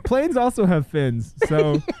ever. Planes also have fins,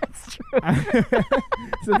 so That's true.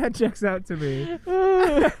 so that checks out to me.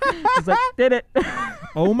 It's like, "Did it."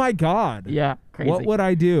 Oh my God. Yeah, crazy. What would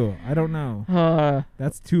I do? I don't know.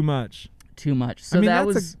 That's too much. Too much. So I mean, that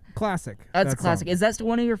that's was a classic. that's that classic. song. Is that still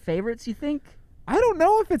one of your favorites, you think? I don't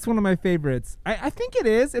know if it's one of my favorites. I think it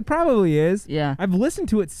is. It probably is. Yeah. I've listened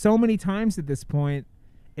to it so many times at this point.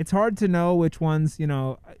 It's hard to know which ones,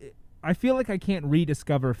 I feel like I can't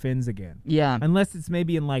rediscover Fins again. Yeah. Unless it's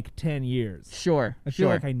maybe in 10 years. Sure. I feel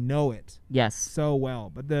sure. like I know it Yes. so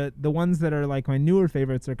well. But the ones that are my newer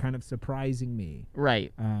favorites are kind of surprising me.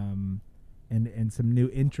 Right. And some new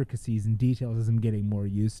intricacies and details as I'm getting more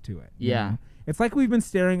used to it. you Yeah. know? It's like we've been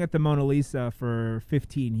staring at the Mona Lisa for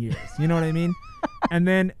 15 years. You know what I mean? And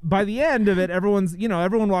then by the end of it, everyone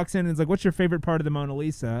walks in and is like, "What's your favorite part of the Mona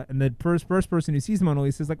Lisa?" And the first person who sees the Mona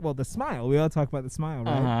Lisa is like, "Well, the smile. We all talk about the smile,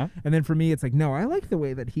 right?" Uh-huh. And then for me, it's like, "No, I like the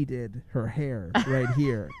way that he did her hair right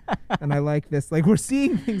here." And I like this. We're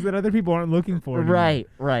seeing things that other people aren't looking for anymore. Right.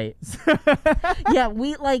 Right. Yeah.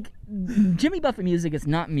 We Jimmy Buffett music is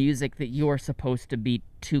not music that you are supposed to be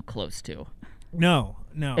too close to, No.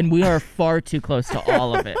 and we are far too close to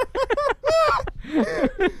all of it.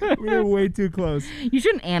 We're way too close. You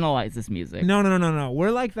shouldn't analyze this music. No.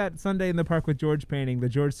 We're like that Sunday in the Park with George painting, the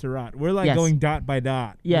George Seurat. We're Yes. going dot by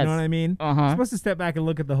dot. Yes. You know what I mean? Uh-huh. You're supposed to step back and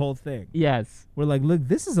look at the whole thing. Yes. We're like, look,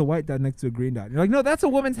 this is a white dot next to a green dot. You're like, no, that's a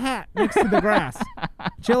woman's hat next to the grass.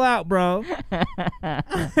 Chill out, bro.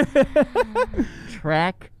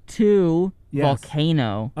 Track 2, Yes.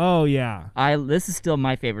 Volcano. Oh, yeah. This is still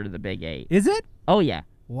my favorite of the Big 8. Is it? Oh yeah.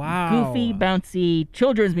 Wow. Goofy, bouncy,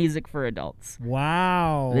 children's music for adults.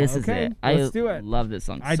 Wow. This is Okay, it. Let's I do it. love this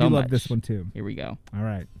song I so do love much. this one, too. Here we go. All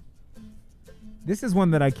right. This is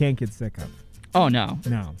one that I can't get sick of. Oh no.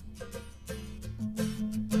 No.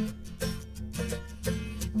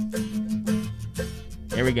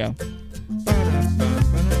 Here we go.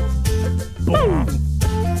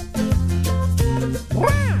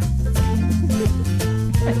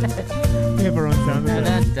 We have our own sound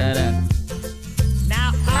effect. Da-da-da-da.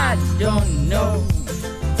 Now I don't know.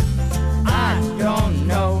 I don't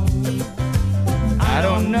know. I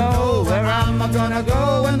don't know where I'm gonna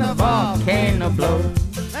go when the volcano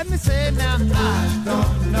blows. Let me say it now, I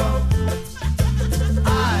don't know.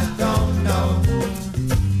 I don't know.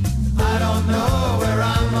 I don't know where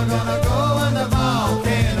I'm gonna go when the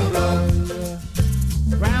volcano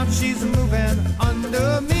blows. Ground she's moving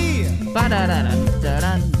under me.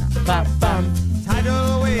 Ba-da-da-da-da-da. Ba-bum.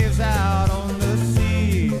 Tidal waves out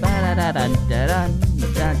da dun da dun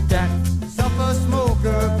dun dun. Sulfur smoke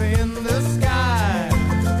up in the sky.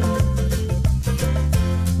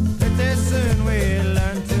 Pretty soon we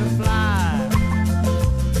learn to fly.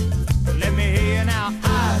 Let me hear you now.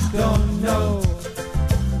 I don't know.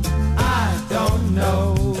 I don't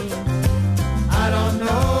know. I don't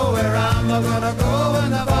know where I'm gonna go when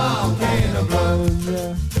the volcano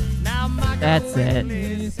blows. Now my That's it.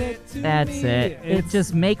 it. That's it. It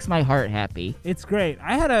just makes my heart happy. It's great.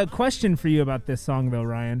 I had a question for you about this song, though,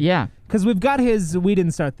 Ryan. Yeah. Because we've got his "We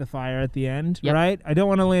Didn't Start the Fire" at the end, Yep. right? I don't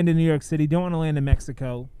want to land in New York City. Don't want to land in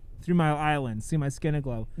Mexico. 3 Mile Island. See my skin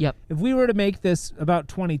aglow. Yep. If we were to make this about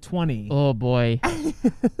 2020, Oh boy.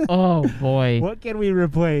 Oh boy. what can we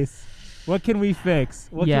replace? What can we fix?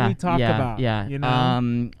 What can we talk about? Yeah. You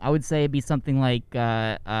know? I would say it'd be something like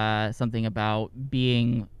something about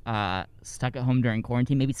being stuck at home during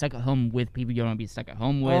quarantine. Maybe stuck at home with people you don't want to be stuck at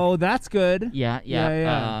home with. Oh, that's good. Yeah.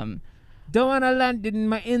 Yeah. Don't want to land in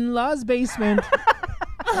my in-laws' basement.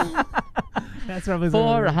 That's probably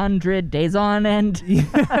 400 days on end.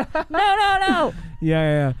 No.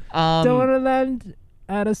 Yeah. Don't want to land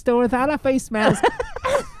at a store without a face mask.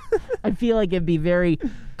 I feel like it'd be very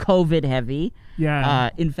COVID heavy. Yeah.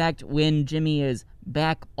 In fact, when Jimmy is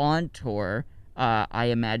back on tour, I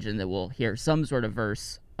imagine that we'll hear some sort of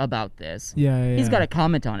verse about this. Yeah. He's got to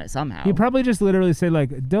comment on it somehow. He'd probably just literally say,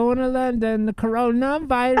 like, don't want to land in the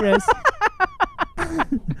coronavirus.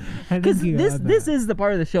 Because this is the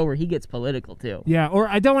part of the show where he gets political too. Yeah, or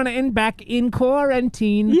I don't want to end back in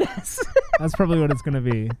quarantine. Yes. That's probably what it's going to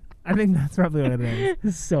be. I think that's probably what it is.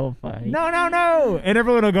 It's so funny. No. And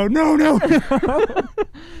everyone will go, no.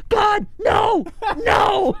 God, no.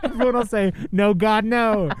 Everyone will say, no, God,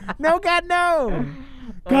 no. No, God, no.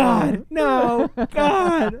 God, no.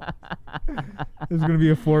 God. There's going to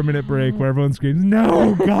be a 4-minute break where everyone screams,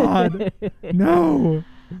 no, God, no.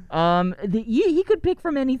 He could pick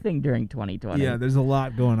from anything during 2020. Yeah, there's a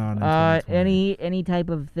lot going on in 2020. Any type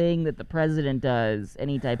of thing that the president does,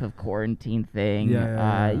 any type of quarantine thing.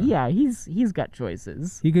 Yeah. He's got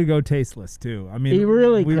choices. He could go tasteless too. I mean, He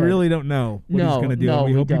really we could. really don't know what he's going to do. No,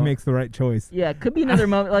 we we hope he don't. makes the right choice. Yeah, it could be another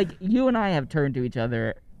moment. Like you and I have turned to each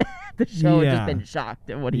other. The show had Yeah. just been shocked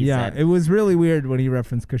at what he Yeah, said. it was really weird when he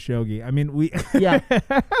referenced Khashoggi. I mean, we Yeah.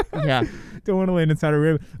 don't want to land in Saudi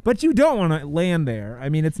Arabia, but you don't want to land there. I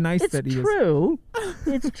mean, it's nice It's that he true.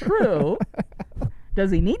 It's true. Does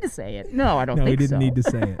he need to say it? No, I don't No, think he so. didn't need to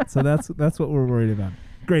say it. So that's what we're worried about.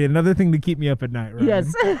 Great, another thing to keep me up at night, right?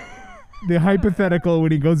 Yes. The hypothetical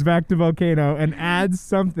when he goes back to Volcano and adds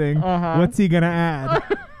something. Uh-huh. What's he gonna add?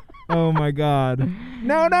 Oh my God!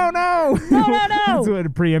 No! No. That's what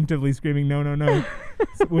preemptively screaming no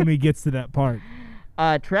when he gets to that part.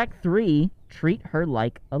 Track 3, Treat Her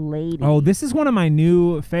Like a Lady. Oh, this is one of my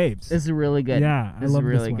new faves. This is really good. Yeah, this I love is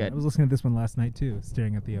really this one. good. I was listening to this one last night too,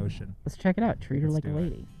 staring at the ocean. Let's check it out. Treat Her Let's Like a do it.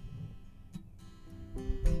 Lady.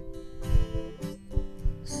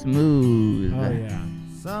 Smooth. Oh yeah.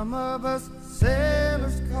 Some of us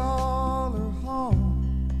sailors call her home.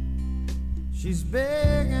 She's big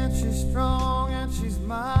and she's strong and she's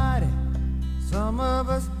mighty. Some of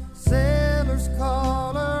us sailors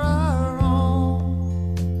call her our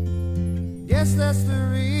own. Guess that's the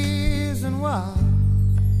reason why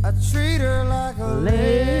I treat her like a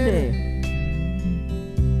lady.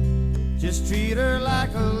 Just treat her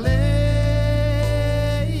like a lady.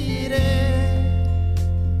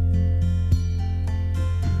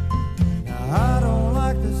 I don't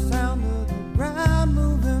like the sound of the ground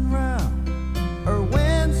moving round or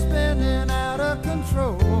wind spinning out of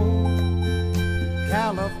control.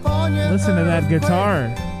 California. Listen to that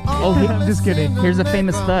guitar. Oh, I'm just kidding. Here's a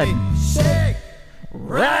famous thud. Shake,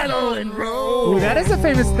 rattle, and roll. Ooh, that is a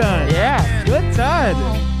famous thud. Yeah. Good thud.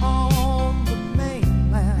 On the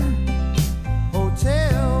mainland,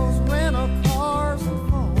 hotels, rental cars, and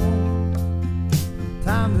phone.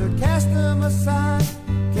 Time to cast them aside,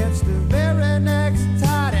 catch the very next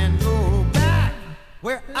tide, and go back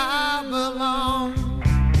where I belong.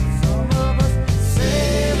 Some of us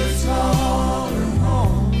sailors call her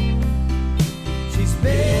home. She's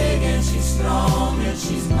big and she's strong and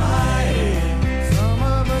she's mighty. Some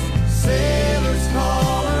of us sailors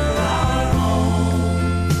call her our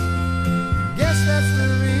own. Guess that's the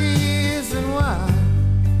reason why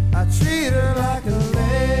I treat her like a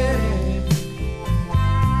lady.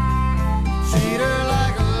 Treat her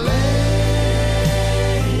like a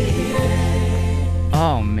lady.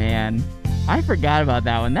 Oh, man. I forgot about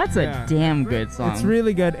that one. That's a Yeah. damn good song. It's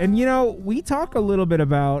really good. And you know, we talk a little bit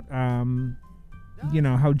about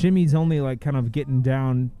how Jimmy's only like kind of getting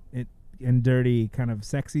down and dirty kind of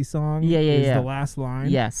sexy song Yeah, is yeah. the last line.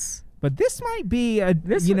 Yes. But this might be a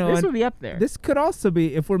This would be up there. This could also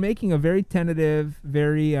be, if we're making a very tentative,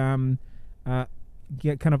 very kind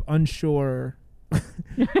of unsure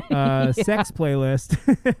sex playlist.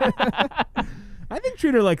 I think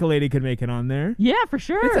Treat Her Like a Lady could make it on there. Yeah, for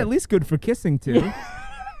sure. It's at least good for kissing too.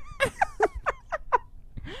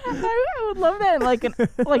 I would love that in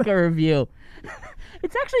like a review.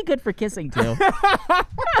 It's actually good for kissing too.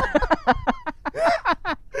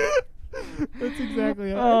 That's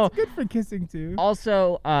exactly Oh. It's good for kissing too.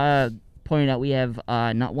 Also, pointing out we have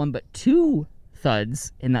not one but two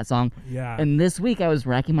thuds in that song. Yeah. And this week I was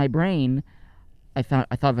racking my brain. I thought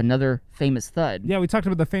of another famous thud. Yeah, we talked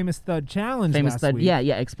about the famous thud challenge Famous last thud. week. Yeah.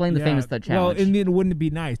 Explain the famous thud challenge. Well, and it wouldn't it be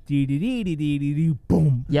nice? Dee dee dee dee dee dee dee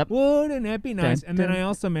boom. Yep. Wouldn't it be nice? Dun, And then dun. I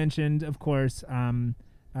also mentioned, of course, I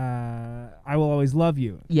Will Always Love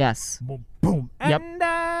You. Yes. Boom, boom. Yep. And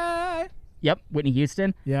I. Yep. Whitney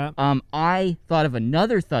Houston. Yeah. I thought of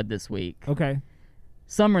another thud this week. Okay.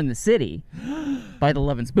 Summer in the City by the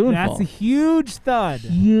Lovin' Spoonful. That's a huge thud.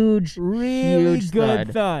 huge, Really huge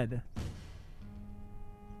good thud.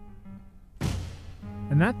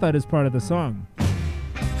 And that thud is part of the song.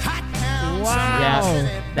 Wow.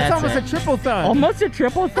 Yeah, That's almost it. a triple thud. Almost a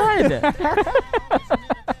triple thud.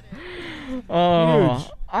 Oh,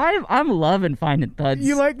 Huge. I'm loving finding thuds.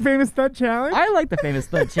 You like famous thud challenge? I like the famous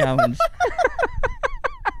thud challenge.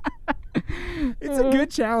 It's a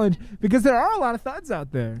good challenge because there are a lot of thuds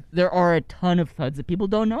out there. There are a ton of thuds that people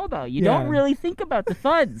don't know about. You Yeah. don't really think about the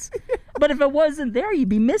thuds. But if it wasn't there, you'd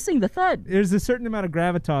be missing the thud. There's a certain amount of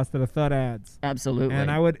gravitas that a thud adds. Absolutely.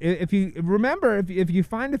 And I would, if you remember, if you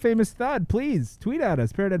find a famous thud, please tweet at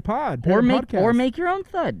us, Parrot Pod, or Parrot Podcast. make your own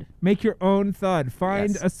thud. Make your own thud.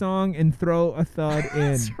 Find Yes. a song and throw a thud in.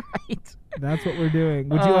 That's right. That's what we're doing.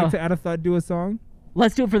 Would you like to add a thud to a song?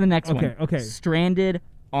 Let's do it for the next one. Okay. Stranded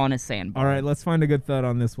on a sandbar. All right, let's find a good thud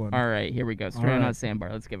on this one. All right, here we go. Stranded on right. a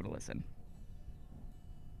sandbar. Let's give it a listen.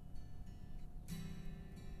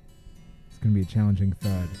 It's gonna be a challenging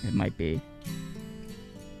thud. It might be.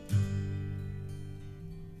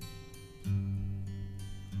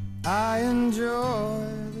 I enjoy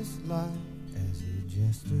this life as a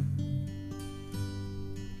jester.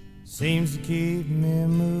 Seems to keep me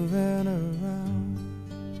moving around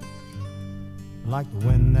like the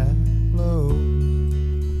wind that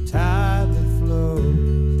blows, tide that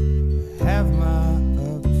flows. I have my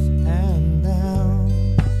ups and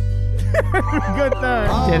downs. Good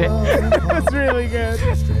thud. Did it. That's really good.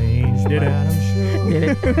 Strange, Did it. but I'm sure. Did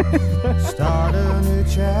it? Start a new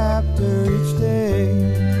chapter each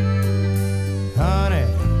day. Honey,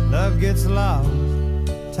 love gets lost,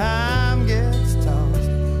 time gets tossed,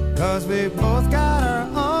 'cause we both got our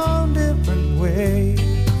own different ways.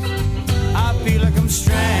 I feel like I'm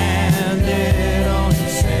stranded on the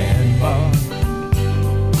sandbar,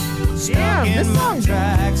 stuck Damn, this in my song's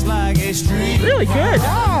tracks like a street Really good.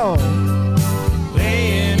 Wow.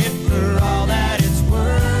 playing it for all that it's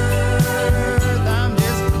worth. I'm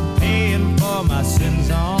just paying for my sins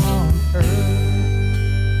on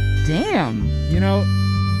earth. Damn. You know,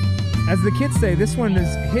 as the kids say, this one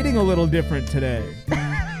is hitting a little different today.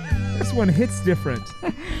 This one hits different.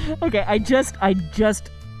 Okay, I just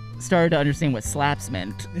started to understand what slaps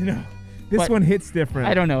meant. You know, this But one hits different.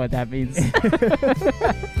 I don't know what that means.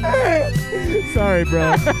 Sorry,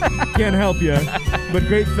 bro. Can't help you. But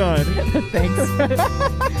great thud. Thanks.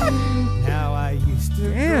 Now I used to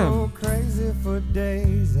Damn. go crazy for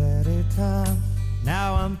days at a time.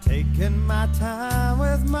 Now I'm taking my time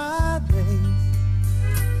with my days.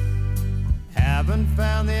 Haven't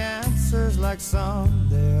found the answers like some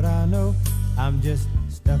that I know. I'm just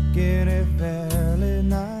stuck in a fairly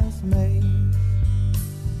nice maze.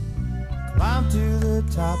 Climb to the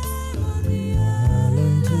top of the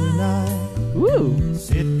island tonight. Ooh.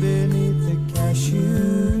 Sit beneath the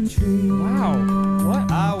cashew tree. Wow.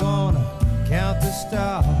 What? I wanna count the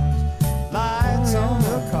stars, lights on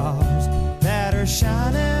the cars that are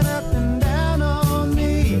shining up and down on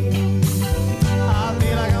me. I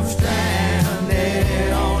feel like I'm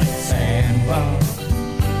stranded on a sandbar.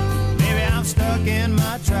 Maybe I'm stuck in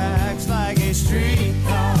my tracks like a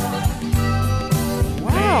streetcar.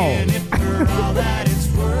 Wow. Paying it for all that it's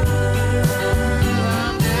worth.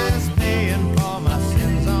 I'm just paying for my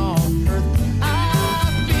sins on earth. I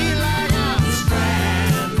feel like I'm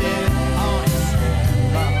stranded on a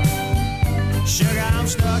sandbar. Sugar, I'm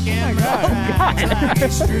stuck in my tracks like a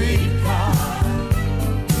streetcar.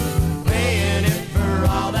 Paying it for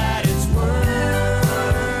all that it's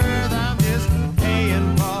worth. I'm just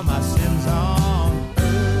paying for my sins on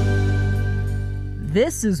earth.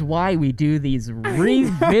 this is why we do these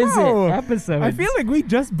revisit episodes. I feel like we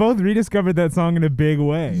just both rediscovered that song in a big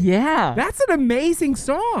way. Yeah. That's an amazing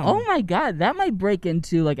song. Oh my God, that might break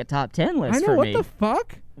into like a top 10 list I know, for what me. the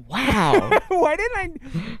fuck? Wow. Why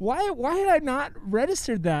had I not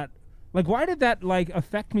registered that? Like, why did that like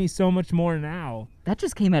affect me so much more now? That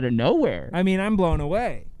just came out of nowhere. I mean, I'm blown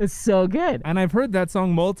away. It's so good. And I've heard that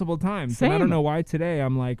song multiple times. And I Same. don't know why today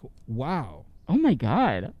I'm like, wow. Oh my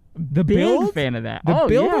God. The Big build, fan of that. the Oh,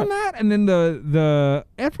 build yeah. on that, and then the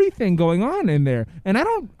everything going on in there. And I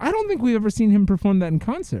don't think we've ever seen him perform that in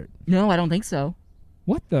concert. No, I don't think so.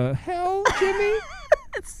 What the hell, Jimmy?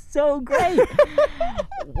 It's so great.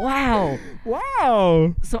 Wow.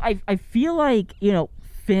 Wow. So I feel like,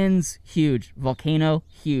 Finn's huge. Volcano,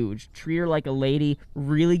 huge. Treat Her Like a Lady,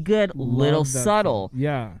 really good. Little Love that subtle. song.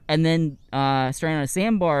 Yeah. And then Stranded on a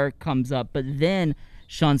Sandbar comes up, but then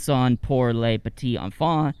Chanson pour les petits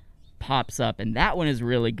enfants pops up, and that one is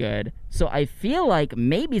really good. So I feel like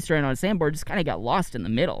maybe Stranded on a Sandbar just kind of got lost in the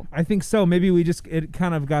middle. I think so. Maybe it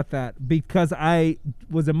kind of got that because I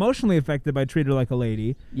was emotionally affected by Treat Her Like a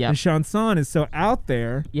Lady. Yeah. And Chanson is so out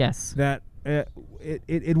there Yes. that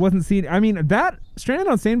it wasn't seen. I mean, that Stranded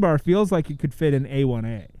on Sandbar feels like it could fit in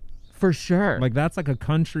A1A. For sure. Like that's like a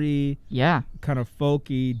country Yeah. kind of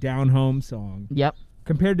folky down home song. Yep.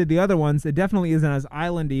 Compared to the other ones, it definitely isn't as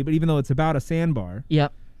islandy, but even though it's about a sandbar,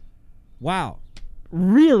 Yep. wow.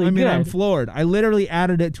 Really I mean, good. I'm floored. I literally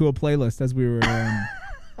added it to a playlist as we were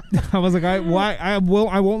I was like, I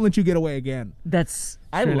won't let you get away again. I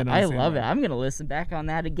Stranded on a love it. Sandbar. I'm going to listen back on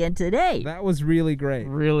that again today. That was really great.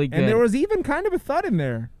 Really good. And there was even kind of a thud in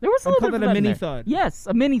there. There was a I'd little call bit that of a mini there. thud. Yes,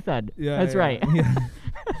 a mini thud. Yeah, That's yeah, right. yeah.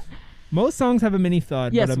 Most songs have a mini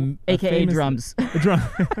thud. Yes, but a aka famous- drums. A drum.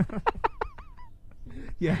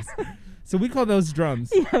 Yes. So we call those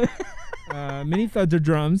drums. Mini thuds are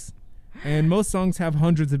drums, and most songs have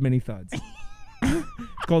hundreds of mini thuds.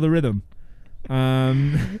 It's called a rhythm,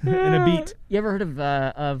 and a beat. You ever heard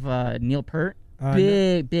of Neil Peart? No.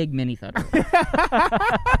 Big mini thudder.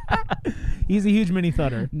 He's a huge mini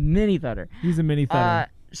thudder. Mini thudder. He's a mini thudder.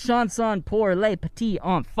 Chanson pour les petits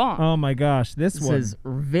enfants. Oh my gosh, this This one. is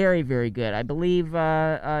very, very good. I believe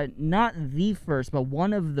not the first, but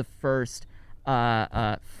one of the first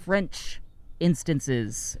French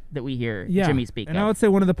instances that we hear Jimmy speak and of. I would say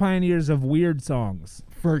one of the pioneers of weird songs.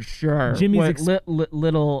 For sure. Jimmy's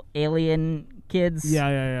little alien kids.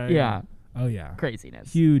 Yeah. Oh yeah.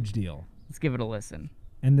 Craziness. Huge deal. Let's give it a listen.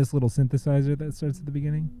 And this little synthesizer that starts at the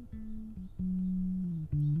beginning.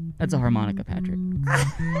 That's a harmonica, Patrick.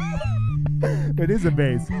 It is a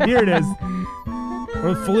bass. Here it is.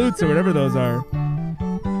 Or flutes or whatever those are.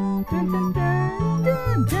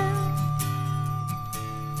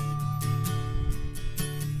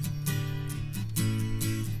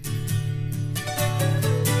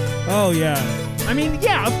 Oh yeah. I mean,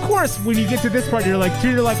 yeah, of course when you get to this part you're like,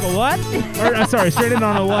 treat her like a what? Or sorry, straightened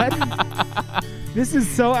on a what? This is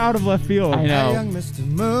so out of left field. I know. Young Mr.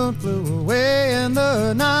 Moon flew away in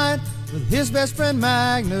the night with his best friend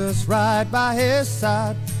Magnus right by his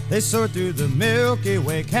side. They soared through the Milky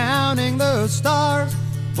Way, counting the stars.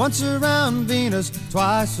 Once around Venus,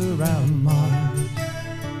 twice around Mars.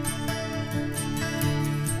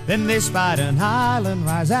 Then they spied an island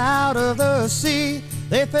rise out of the sea.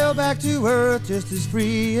 They fell back to earth just as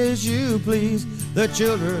free as you please. The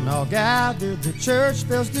children all gathered, the church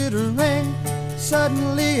bells did ring.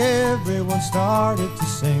 Suddenly everyone started to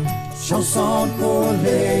sing. Chanson pour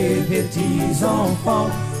les petits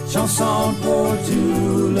enfants, chanson pour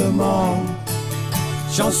tout le monde.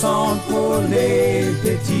 Chanson pour les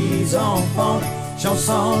petits enfants,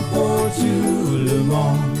 chanson pour tout le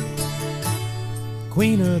monde.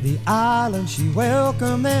 Queen of the island, she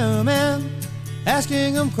welcomed them in,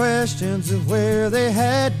 asking them questions of where they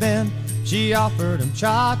had been. She offered them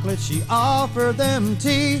chocolate, she offered them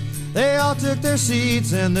tea. They all took their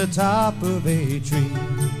seats in the top of a tree.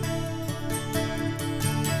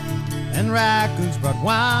 And raccoons brought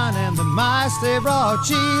wine and the mice they brought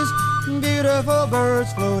cheese. Beautiful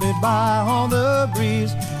birds floated by on the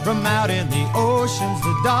breeze. From out in the oceans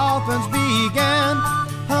the dolphins began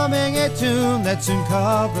humming a tune that soon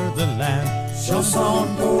covered the land.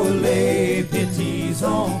 Chanson pour les petits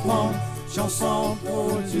enfants. Chanson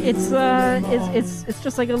pour tout It's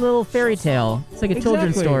just like a little fairy tale. It's like a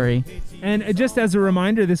children's story. And just as a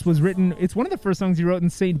reminder, this was written, it's one of the first songs he wrote in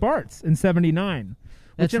St. Bart's in 79.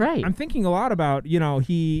 That's right. I'm thinking a lot about,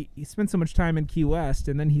 he spent so much time in Key West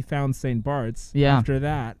and then he found St. Bart's after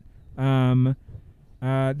that.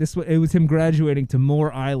 It was him graduating to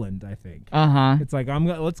Moore Island, I think. It's like,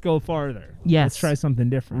 let's go farther. Yes. Let's try something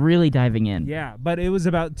different. Really diving in. Yeah, but it was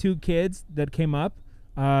about two kids that came up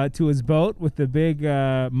to his boat with the big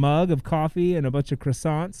mug of coffee and a bunch of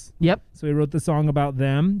croissants. Yep. So he wrote the song about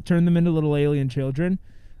them, turned them into little alien children.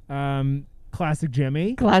 Classic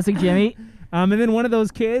Jimmy. Classic Jimmy. And then one of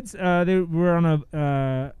those kids, they were on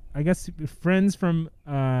a, I guess, friends from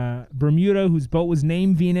Bermuda whose boat was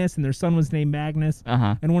named Venus and their son was named Magnus.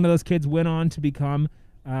 Uh-huh. And one of those kids went on to become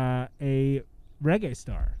a reggae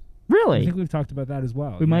star. I Really? think we've talked about that as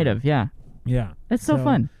well. We might have, yeah. Yeah. That's so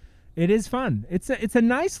fun. It is fun. It's a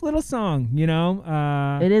nice little song, you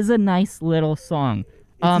know. It is a nice little song.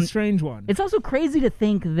 It's a strange one. It's also crazy to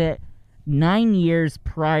think that 9 years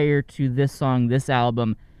prior to this song, this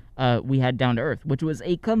album, we had Down to Earth, which was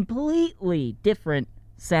a completely different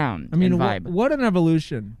sound I mean, and vibe. what an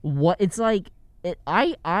evolution. What it's like,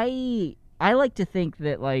 I like to think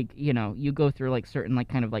that, like, you know, you go through like certain like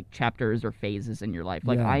kind of like chapters or phases in your life.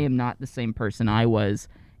 Like Yeah. I am not the same person I was,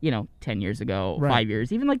 you know, 10 years ago, Right. 5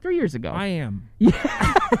 years, even like 3 years ago. I am. Yeah.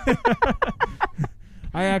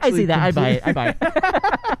 I I actually see that. I buy it. I buy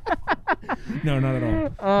it. No, not at all.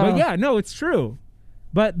 But yeah, no, it's true.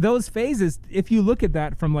 But those phases, if you look at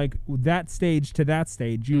that from like that stage to that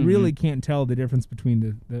stage, you really can't tell the difference between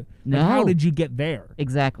the like, No. how did you get there?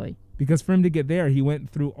 Exactly. Because for him to get there, he went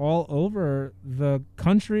through all over the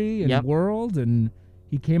country and Yep. world, and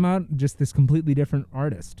he came out just this completely different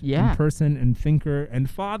artist. Yeah. And person and thinker and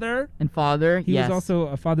father. And Father, He yes. was also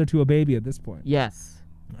a father to a baby at this point. Yes.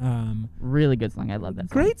 Um, Really good song. I love that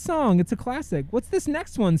song. great song. It's a classic. What's this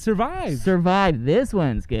next one? Survive. Survive. This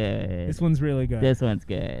one's good. This one's really good. This one's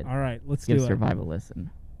good. All right, let's Give do it. Survive a listen.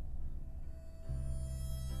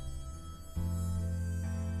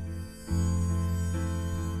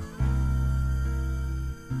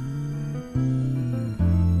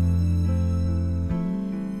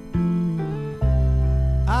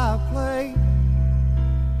 I play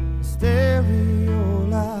stereo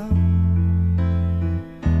loud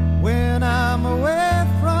when I'm away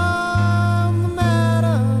from the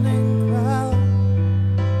maddening crowd,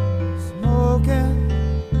 smoking,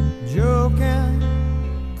 joking,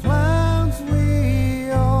 clowns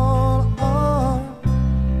we all are.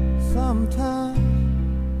 Sometimes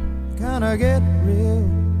kinda get real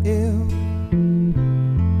ill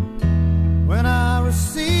when I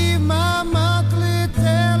receive my monthly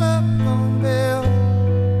telephone bill.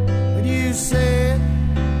 When you say it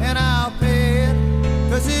and I'll pay it,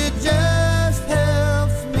 'cause it just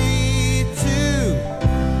helps me to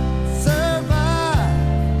survive.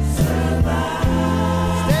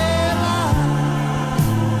 Stay alive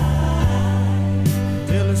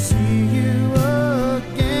till I see you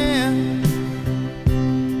again.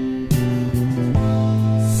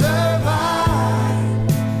 Survive.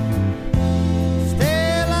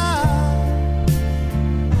 Stay alive.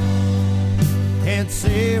 Can't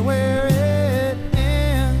say where it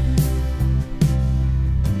ends.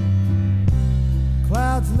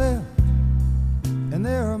 Clouds lift, and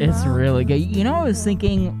there are It's really good. mountains You know, I was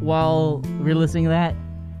thinking while we were listening to that,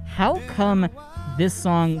 how come this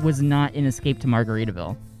song was not in Escape to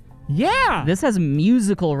Margaritaville? Yeah. This has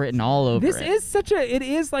musical written all over This it. is it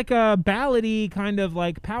is like a ballady kind of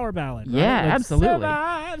like power ballad. Right? Yeah, Like, absolutely.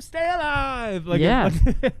 Survive, stay alive. Like, Yeah,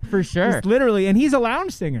 like- for sure. just literally, and he's a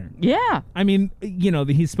lounge singer. Yeah. I mean, you know,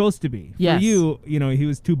 he's supposed to be. Yes. For you, you know, he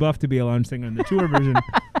was too buff to be a lounge singer in the tour version.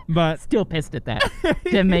 But Still pissed at that.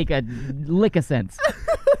 Didn't make a lick of sense.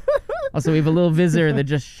 Also, we have a little visitor that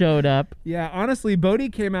just showed up. yeah, honestly, Bodhi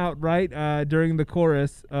came out right during the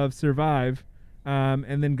chorus of Survive,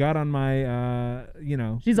 and then got on my, you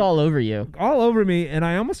know, She's all over you. all over me, and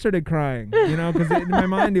I almost started crying, you know, because in my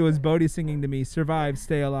mind it was Bodhi singing to me, "Survive,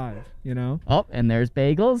 stay alive," you know. Oh, and there's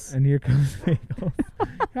Bagels. And here comes Bagels.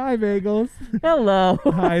 Hi, Bagels. Hello.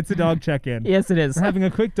 Hi, it's a dog check-in. Yes, it is. We're having a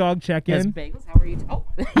quick dog Yes, check-in. Bagels, how are you? Oh,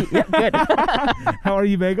 yeah, good. How are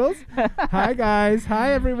you, Bagels? Hi, guys.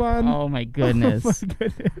 Hi, everyone. Oh, my goodness. Oh, my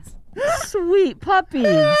goodness. Sweet puppies.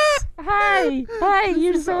 Hi. Hi,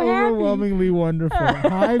 you're so happy. Overwhelmingly wonderful.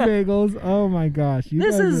 Hi, Bagels. Oh, my gosh. You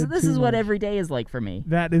This guys is are too what much. every day is like for me.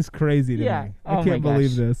 That is crazy to Yeah. me. Oh, I my can't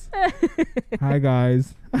believe gosh. this. Hi,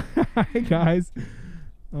 guys. Hi, guys.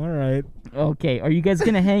 All right. Okay, are you guys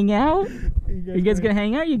gonna hang out? Are you guys gonna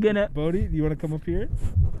hang out? You gonna? Bodhi, do you want to come up here?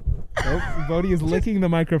 Oh, Bodhi is licking the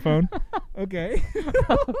microphone. Okay.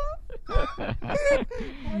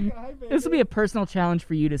 This will be a personal challenge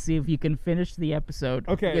for you to see if you can finish the episode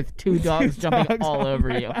Okay. with two dogs jumping Dogs all on over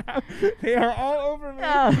my you. lap. They are all over me.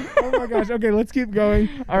 Oh. Oh my gosh. Okay, let's keep going.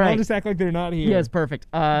 All right. I'll just act like they're not here. Yes, perfect.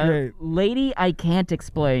 Great. Lady, I can't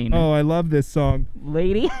explain. Oh, I love this song.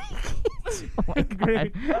 Lady. Oh my god.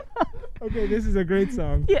 Great. Okay, this is a great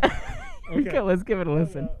song. Yeah. Okay. Okay, let's give it a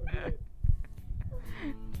listen. Okay.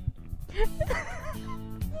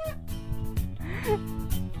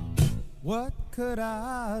 What could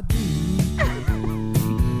I do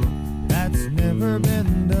that's never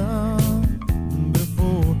been done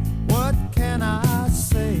before? What can I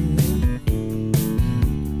say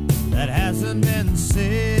that hasn't been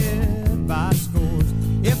said by scores?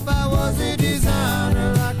 If I was a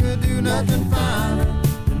designer, I could do nothing finer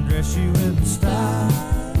than dress you in style.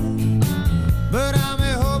 But I'm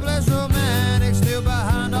a hopeless romantic, still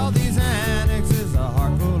behind all these antics is a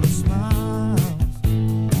heart full of smiles.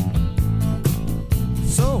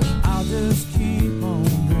 So I'll just keep on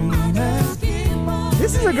dreaming.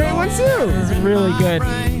 This is a great one too. It's really good.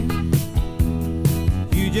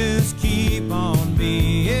 You just keep on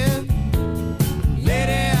being.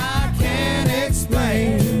 Lady, I can't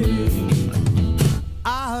explain.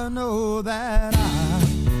 I know that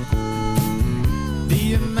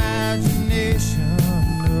the imagination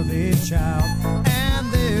of a child,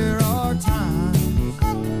 and there are times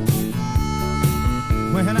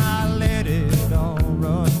when I let it all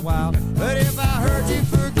run wild. But if I hurt you,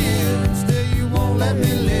 forgive, still you won't let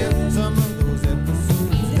me live some of those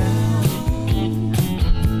episodes down.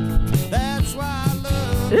 That's why I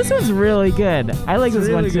love This one's really good. I like this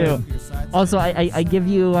one really too. good. Also, I give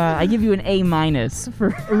you an A-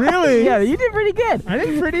 for Really? yeah, you did pretty good. I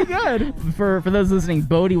think pretty good. For those listening,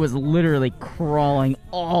 Bodie was literally crawling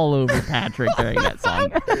all over Patrick during that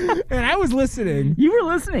song. And I was listening. You were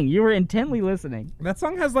listening. You were intently listening. That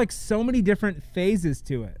song has like so many different phases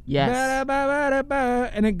to it. Yes.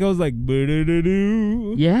 Ba-da-ba-ba-da-ba, and it goes like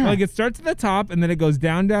boo-doo-doo-doo. Yeah. Like it starts at the top and then it goes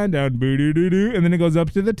down, down, down, boo-doo-doo-doo, and then it goes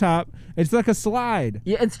up to the top. It's like a slide.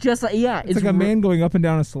 Yeah, it's just like It's like a man going up and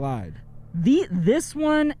down a slide. This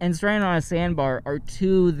one and Stranded on a Sandbar are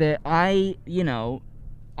two that I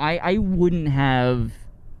wouldn't have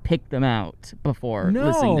picked them out before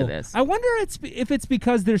listening to this. I wonder if it's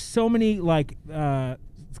because there's so many like kind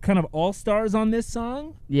of all-stars on this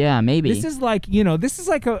song. Yeah, maybe. This is like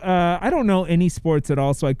a I don't know any sports at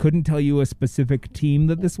all, so I couldn't tell you a specific team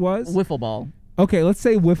that this was. Wiffle ball. Okay, let's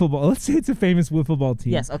say wiffle ball. Let's say it's a famous wiffle ball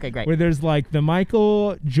team. Yes, okay, great. Where there's like the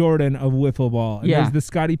Michael Jordan of wiffle ball, and Yeah. there's the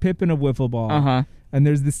Scottie Pippen of wiffle ball, Uh-huh. and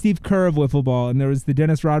there's the Steve Kerr of wiffle ball, and there's the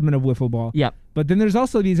Dennis Rodman of wiffle ball. Yep. But then there's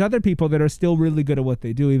also these other people that are still really good at what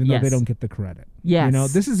they do, even though they Yes. don't get the credit. Yes. You know,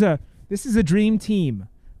 this is a dream team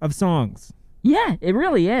of songs. Yeah, it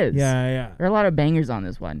really is. Yeah. There are a lot of bangers on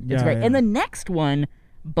this one. It's Yeah, great. yeah. And the next one,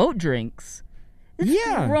 Boat Drinks, it's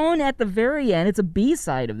Yeah. thrown at the very end. It's a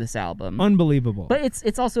B-side of this album. Unbelievable. But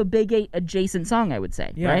it's also a Big 8 adjacent song, I would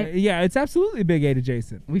say, yeah, right? yeah, it's absolutely Big 8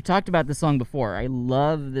 adjacent. We've talked about this song before. I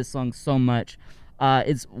love this song so much.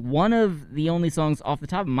 It's one of the only songs off the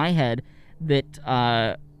top of my head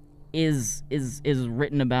that is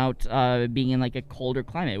written about being in like a colder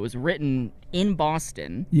climate. It was written in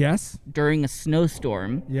Boston Yes. during a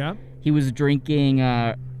snowstorm. Yeah. He was drinking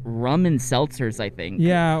rum and seltzers, I think.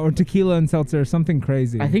 Yeah, or tequila and seltzer, something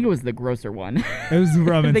crazy. I think it was the grosser one. it was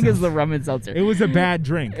rum I and think it was seltzer. the rum and seltzer. It was a bad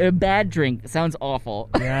drink. A bad drink. Sounds awful.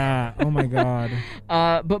 Yeah. Oh my God.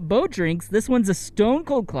 But Boat Drinks, this one's a stone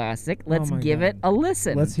cold classic. Let's my give God. it a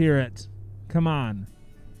listen. Let's hear it. Come on.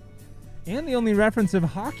 And the only reference of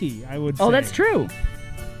hockey, I would say. Oh, that's true.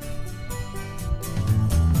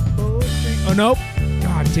 Oh, nope.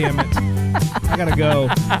 God damn it. I gotta go.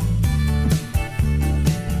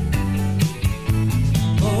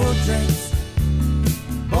 boat drinks.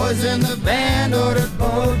 Boys in the band ordered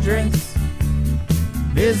boat drinks.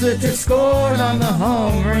 Visitors scored on the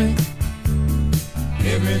home rink.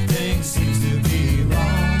 Everything seems to be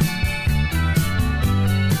wrong.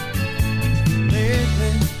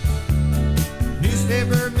 Lately,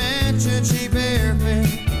 newspaper mentioned cheap airfare.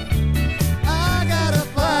 I gotta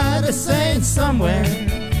fly to Saint somewhere.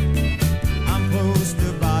 I'm close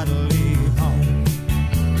to bodily home.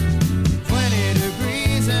 20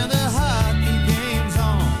 degrees and the hockey game's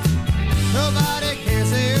on. Nobody cares,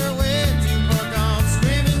 they're way too far gone.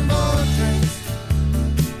 Screaming boat drinks,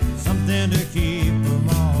 something to keep them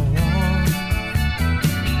all warm.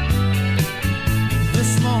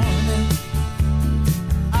 This morning,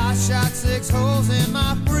 I shot 6 holes in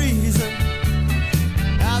my freezer.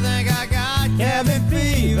 I think I got cabin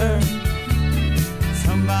fever.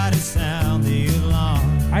 Somebody sound the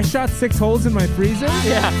alarm. I shot 6 holes in my freezer?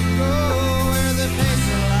 Yeah. Go where the pace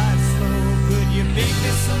of life's slow. Could you meet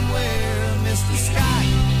me somewhere, Mr. Sky?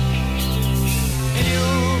 Any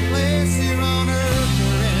old place here on Earth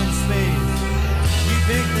or in space. You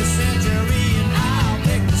pick the century and I'll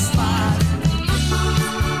pick the spot.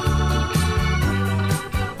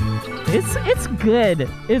 It's good.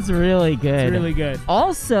 It's really good. It's really good.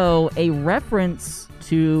 Also, a reference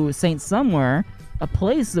to Saint Somewhere a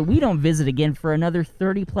place that we don't visit again for another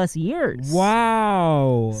 30 plus years.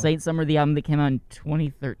 Wow. Saint Summer, the album that came out in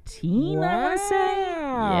 2013, I want to say.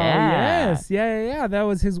 Yeah. Yes. Yeah. That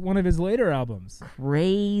was one of his later albums.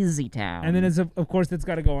 Crazy Town. And then, of course, it's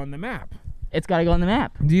got to go on the map. It's got to go on the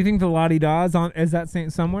map. Do you think the La Di Da is that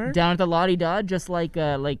Saint somewhere? Down at the La Di Da, just like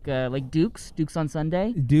Duke's on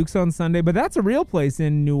Sunday. Duke's on Sunday, but that's a real place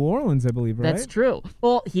in New Orleans, I believe, right? That's true.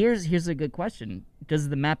 Well, here's a good question. Does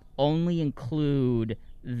the map only include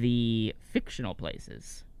the fictional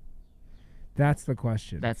places? That's the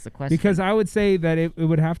question. That's the question. Because I would say that it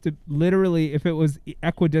would have to literally, if it was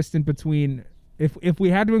equidistant between, if we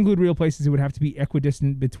had to include real places, it would have to be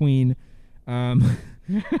equidistant between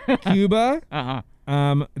Cuba,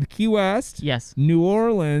 the Key West, yes, New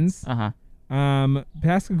Orleans,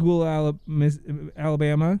 Pascagoula,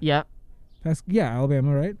 Alabama. Yeah.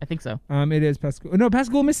 Alabama, right? I think so. It is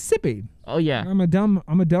Pascagoula, Mississippi. Oh yeah. I'm a dum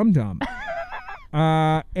dum.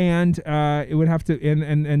 And it would have to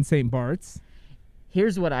and St. Bart's.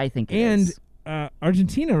 Here's what I think it is. And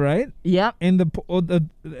Argentina, right? Yep. And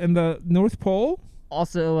the North Pole.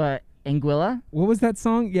 Also Anguilla. What was that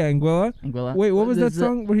song? Yeah, Anguilla. Wait, what was that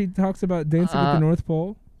song where he talks about dancing at the North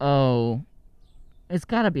Pole? Oh, it's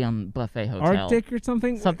got to be on Buffet Hotel. Arctic or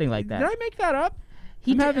something? Something like that. Did I make that up?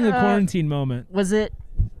 I'm having a quarantine moment. Was it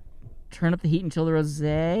Turn Up the Heat and Chill the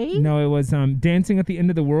Rosé? No, it was Dancing at the End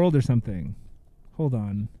of the World or something. Hold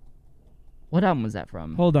on. What album was that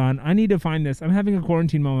from? Hold on. I need to find this. I'm having a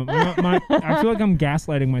quarantine moment. I feel like I'm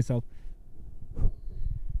gaslighting myself.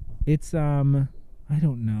 It's, I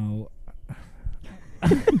don't know.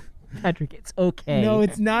 Patrick, it's okay. No,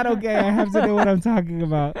 it's not okay. I have to know what I'm talking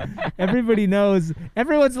about. Everybody knows.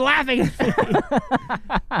 Everyone's laughing at me.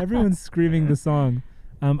 Everyone's screaming the song.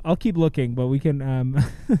 I'll keep looking, but we can... I'm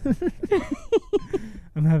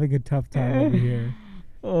having a tough time over here.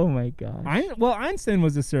 Oh my gosh. Einstein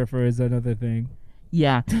was a surfer is another thing.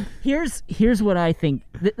 Yeah. Here's what I think.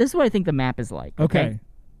 This is what I think the map is like. Okay.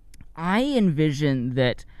 I envision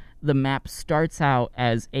that the map starts out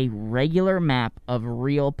as a regular map of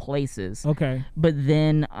real places. Okay. But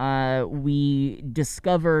then we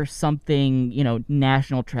discover something,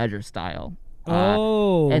 National Treasure style.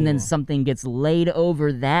 And then something gets laid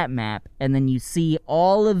over that map, and then you see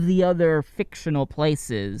all of the other fictional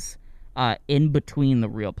places in between the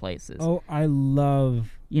real places. Oh, I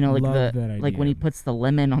love like that idea. like when he puts the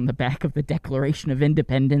lemon on the back of the Declaration of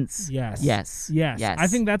Independence. Yes. I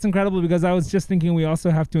think that's incredible because I was just thinking we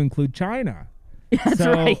also have to include China. That's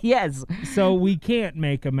right. Yes. So we can't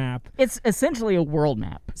make a map. It's essentially a world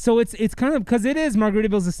map. So it's kind of because it is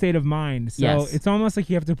Margaritaville's a state of mind. So it's almost like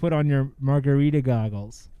you have to put on your margarita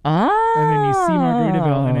goggles. Oh. And then you see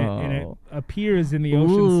Margaritaville and it appears in the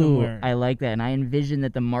ocean somewhere. I like that. And I envision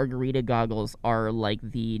that the margarita goggles are like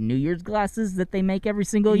the New Year's glasses that they make every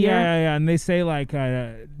single year. Yeah. And they say like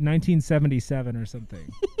 1977 or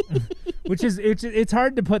something. Which is, it's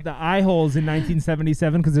hard to put the eye holes in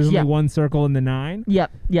 1977 because there's only one circle in the 9.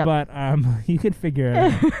 Yep. But you could figure it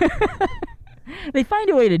out. They find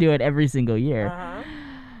a way to do it every single year.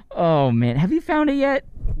 Oh, man. Have you found it yet?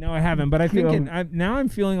 No, I haven't, but I think now I'm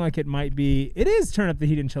feeling like it might be. It is Turn Up the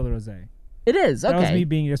Heat and Chill the Rosé. It is, okay. That was me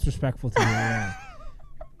being disrespectful to you. Yeah.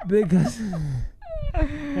 Because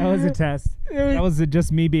that was a test. That was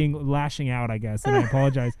just me lashing out, I guess, and I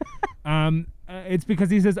apologize. It's because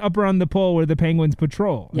he says up around the pole where the penguins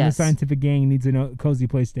patrol. Yes. And the scientific gang needs a cozy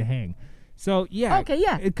place to hang. So, yeah. Okay,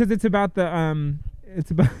 yeah. Because it's about the...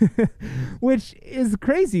 which is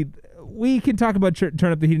crazy. We can talk about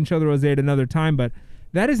Turn Up the Heat and Chill the Rosé at another time, but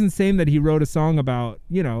that is insane that he wrote a song about,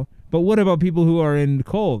 but what about people who are in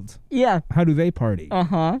cold? Yeah. How do they party?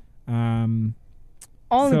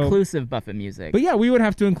 All-inclusive Buffett music. But yeah, we would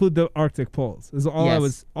have to include the Arctic poles. Is all I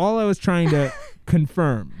was trying to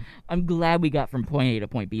confirm. I'm glad we got from point A to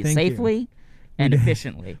point B safely and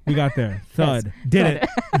efficiently. We got there. Thud. Did it.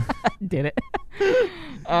 Did it.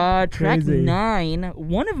 Track 9,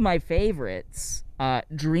 one of my favorites,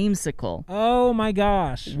 Dreamsicle. Oh my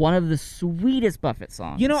gosh. One of the sweetest Buffett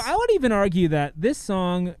songs. I would even argue that this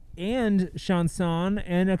song and Chanson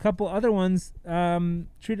and a couple other ones,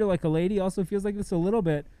 Treat Her Like a Lady also feels like this a little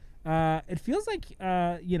bit. It feels like,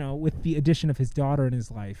 with the addition of his daughter in his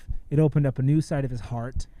life, it opened up a new side of his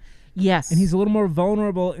heart. Yes. And he's a little more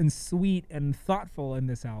vulnerable and sweet and thoughtful in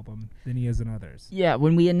this album than he is in others. Yeah,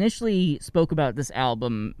 when we initially spoke about this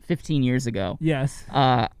album 15 years ago, yes,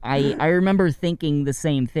 I remember thinking the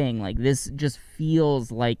same thing. Like, this just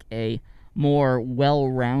feels like a more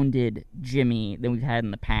well-rounded Jimmy than we've had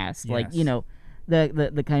in the past. Yes. Like,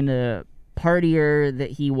 the kind of partier that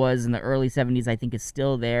he was in the early 70s, I think, is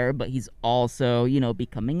still there, but he's also,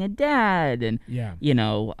 becoming a dad. And,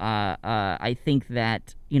 I think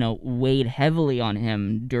that, weighed heavily on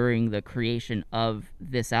him during the creation of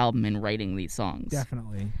this album and writing these songs.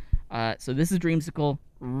 Definitely. So this is Dreamsicle.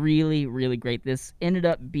 Really, really great. This ended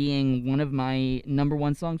up being one of my number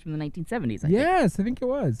one songs from the 1970s, I think it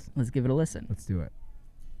was. Let's give it a listen. Let's do it.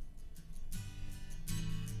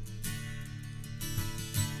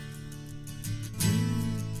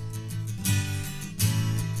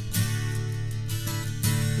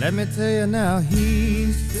 Let me tell you now,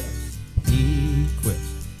 he's just equipped.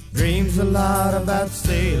 Dreams a lot about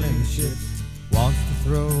sailing ships. Wants to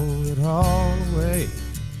throw it all away.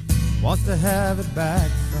 Wants to have it back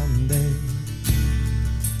someday.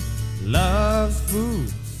 Loves food,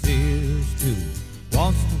 Sears too.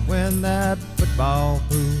 Wants to win that football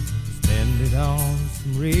pool. Spend it on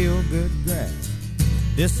some real good grass.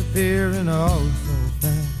 Disappearing oh so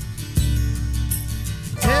fast.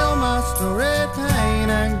 Tell my story, pain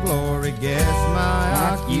and glory. Guess my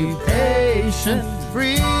occupation.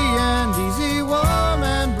 Free and easy, warm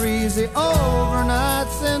and breezy. Overnight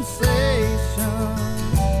sensation.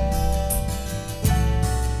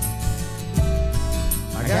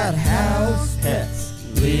 I got house pets,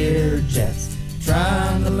 Lear jets,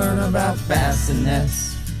 trying to learn about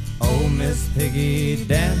bassinets. Oh, Miss Piggy,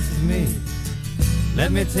 dance with me.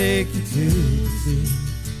 Let me take you to the sea.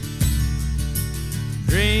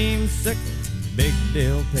 Dreamsicle, big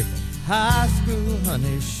dill pickle. High school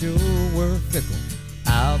honey sure were fickle.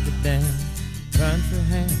 I'll be damned, country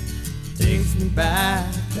hand takes me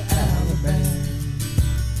back to Alabama.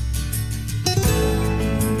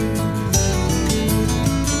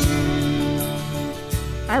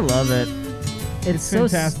 I love it. It's so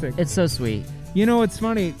fantastic. It's so sweet. You know, it's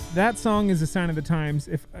funny. That song is a sign of the times.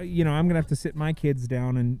 If I'm going to have to sit my kids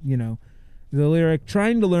down and, the lyric,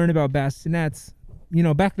 trying to learn about bassinets,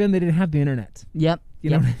 back then they didn't have the internet. Yep.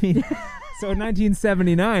 You know what I mean? So in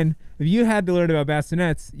 1979, if you had to learn about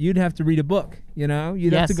bassinets, you'd have to read a book, You'd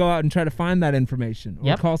have to go out and try to find that information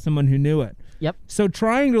or call someone who knew it. Yep. So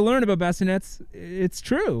trying to learn about bassinets, it's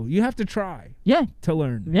true. You have to try to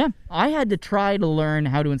learn. Yeah. I had to try to learn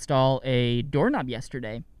how to install a doorknob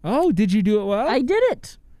yesterday. Oh, did you do it well? I did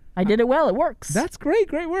it. I did it well. It works. That's great.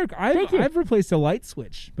 Great work. I've replaced a light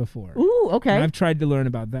switch before. Ooh, okay. And I've tried to learn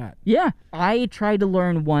about that. Yeah. I tried to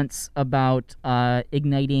learn once about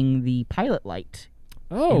igniting the pilot light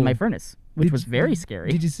in my furnace, which was very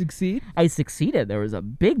scary. Did you succeed? I succeeded. There was a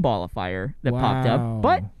big ball of fire that popped up,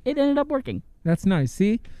 but it ended up working. That's nice.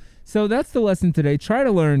 See? So that's the lesson today. Try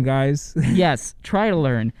to learn, guys. Yes, try to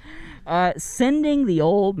learn. Sending the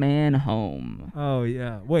old man home. Oh,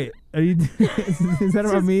 yeah. Wait, are you? Is that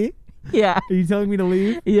about me? Yeah. Are you telling me to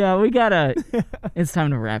leave? Yeah, we gotta. It's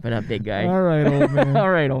time to wrap it up, big guy. All right, old man.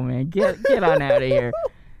 All right, old man. Get on out of here.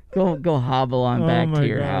 Go hobble on back to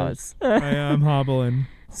your house. I am hobbling.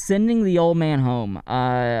 Sending the old man home.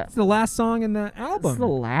 It's the last song in the album. It's the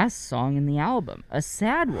last song in the album. A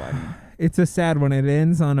sad one. It's a sad one. It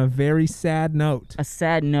ends on a very sad note. A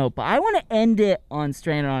sad note, but I want to end it on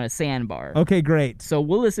Stranded on a Sandbar. Okay, great. So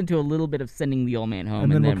we'll listen to a little bit of Sending the Old Man Home.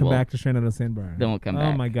 And then we'll come back to Stranded on a Sandbar. Then we'll come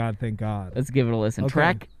back. Oh, my God. Thank God. Let's give it a listen. Okay.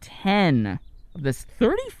 Track 10 of this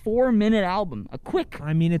 34-minute album. A quick,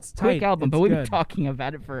 it's tight. quick album, it's but we've been good. talking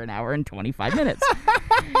about it for an hour and 25 minutes.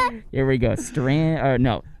 Here we go.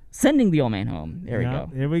 Sending the Old Man Home. There we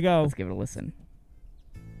go. Here we go. Let's give it a listen.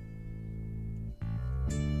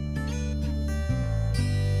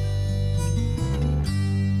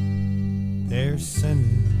 They're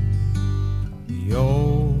sending the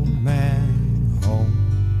old man home,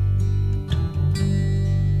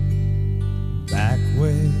 back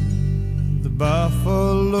where the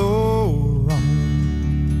buffalo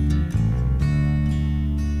roam,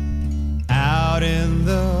 out in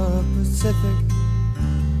the Pacific.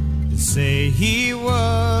 To say he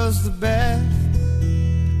was the best.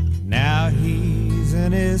 Now he's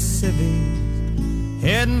in his civics,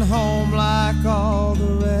 heading home like all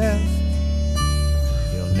the rest.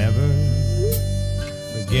 He'll never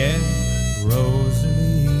forget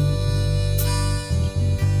Rosalie,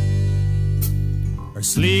 her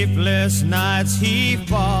sleepless nights he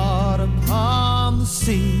fought upon the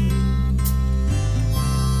sea.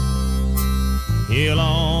 He'll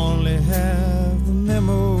only have the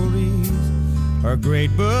memories, her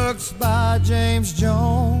great books by James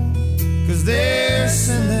Jones, 'cause they're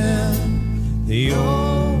sending the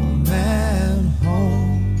old man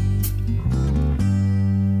home,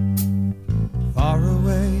 far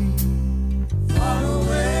away, far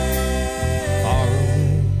away, far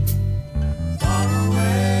away, far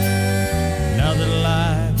away. Another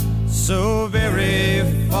life so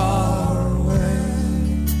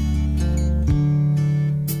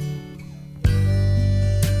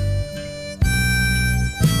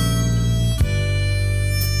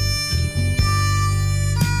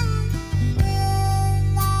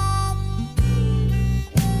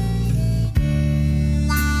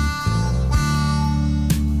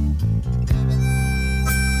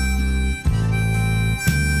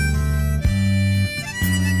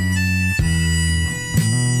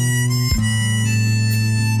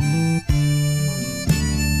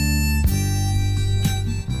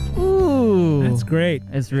great.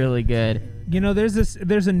 It's really good. You know, there's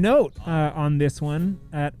a note on this one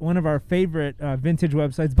at one of our favorite vintage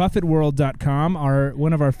websites, BuffettWorld.com,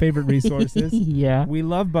 one of our favorite resources. Yeah. We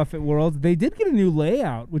love Buffett World. They did get a new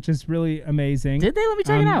layout, which is really amazing. Did they? Let me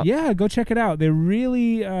check it out. Yeah, go check it out. They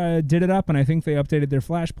really did it up, and I think they updated their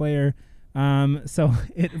Flash player, so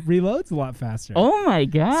it reloads a lot faster. Oh my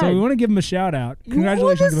God. So we want to give them a shout out.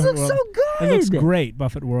 Congratulations, this Buffett looks World. so good. It looks great,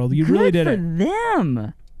 Buffett World. You Good really did for it.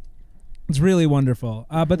 them. It's really wonderful.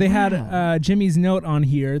 But they had Jimmy's note on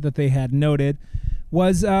here that they had noted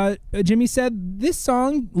was Jimmy said, this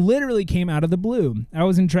song literally came out of the blue. I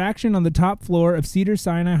was in traction on the top floor of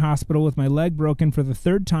Cedars-Sinai Hospital with my leg broken for the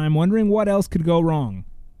third time, wondering what else could go wrong.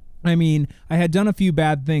 I mean, I had done a few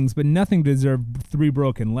bad things, but nothing to deserve 3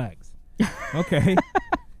 broken legs. Okay.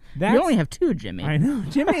 You only have 2, Jimmy. I know.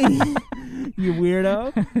 Jimmy, you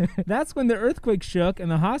weirdo. That's when the earthquake shook and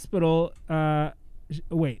the hospital...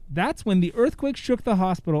 that's when the earthquake shook the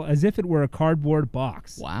hospital as if it were a cardboard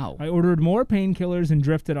box. Wow. I ordered more painkillers and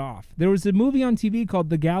drifted off. There was a movie on TV called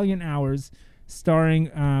The Gallant Hours starring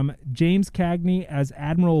James Cagney as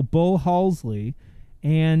Admiral Bull Halsey,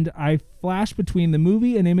 and I flashed between the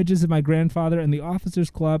movie and images of my grandfather and the officers'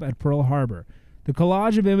 club at Pearl Harbor. The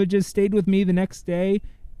collage of images stayed with me the next day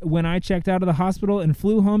when I checked out of the hospital and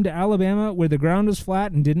flew home to Alabama where the ground was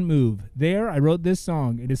flat and didn't move. There, I wrote this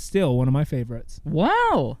song. It is still one of my favorites.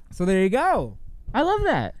 Wow. So there you go. I love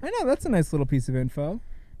that. I know, that's a nice little piece of info.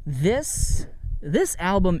 This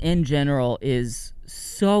album in general is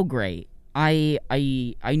so great. I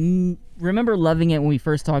remember loving it when we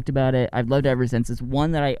first talked about it. I've loved it ever since. It's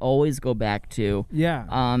one that I always go back to. Yeah.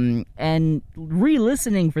 And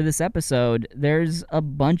re-listening for this episode, there's a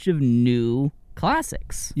bunch of new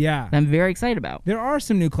classics. Yeah. I'm very excited about. There are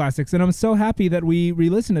some new classics, and I'm so happy that we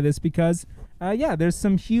re-listened to this because, there's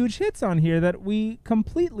some huge hits on here that we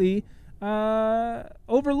completely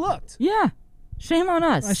overlooked. Yeah. Shame on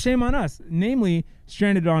us. Shame on us. Namely,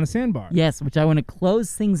 Stranded on a Sandbar. Yes, which I want to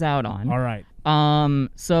close things out on. All right.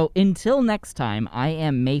 So until next time, I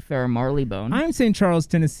am Mayfair Marleybone. I'm St. Charles,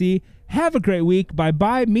 Tennessee. Have a great week.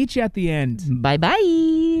 Bye-bye. Meet you at the end.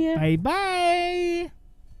 Bye-bye. Bye-bye.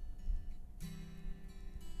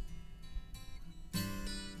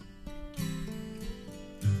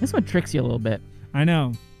 This one tricks you a little bit. I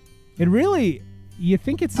know. It really, you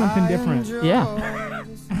think it's something different. Yeah.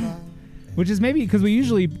 Which is maybe because we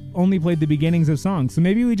usually only played the beginnings of songs, so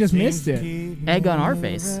maybe we just missed it. Egg on our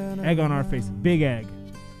face. Egg on our face. Big egg.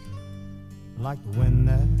 Like the wind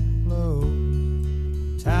that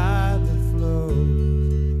blows, tide that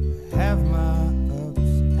flows, have my ups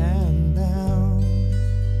and downs.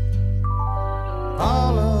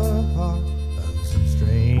 All a part of some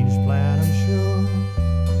strange plan, I'm sure.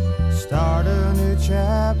 Start a new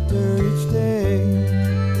chapter each day.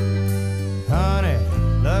 Honey,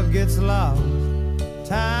 love gets lost,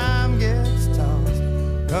 time gets tossed,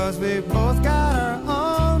 'cause we both got our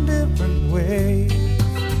own different ways.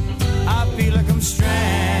 I feel like I'm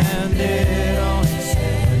stranded on a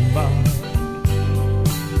sandbar,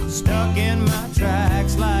 stuck in my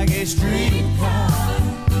tracks like a streetcar,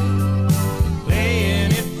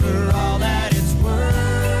 playing it for all that it's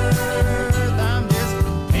worth. I'm just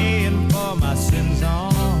paying for my sins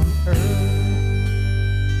on earth.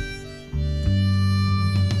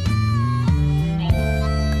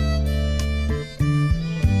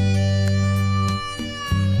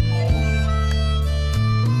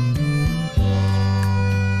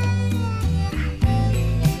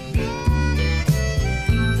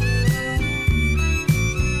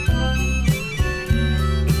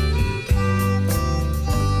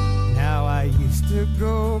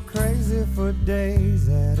 Go crazy for days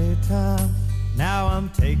at a time. Now I'm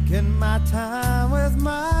taking my time with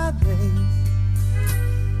my days.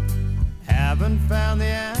 Haven't found the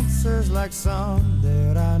answers like some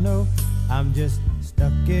that I know. I'm just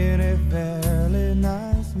stuck in a fairly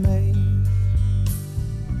nice maze.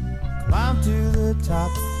 Climb to the top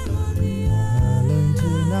of the island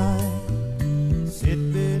tonight,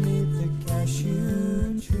 sit beneath the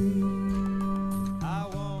cashew tree. I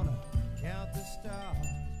wanna count the stars,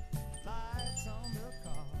 lights on the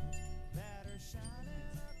cars that are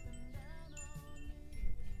shining up and down on me.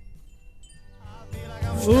 I feel like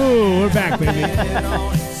I'm Ooh, we're back, baby.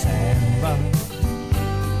 on a sandbar.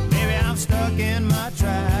 Maybe I'm stuck in my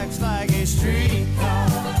tracks like a streetcar,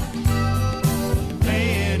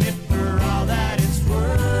 playing it for all that it's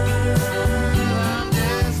worth. I'm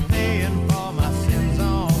just paying for my sins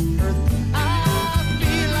on earth. I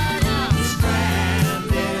feel like I'm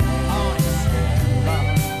stranded on a sandbar.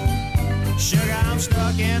 Sugar, I'm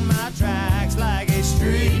stuck in my tracks like a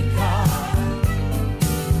streetcar,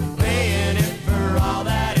 playing it for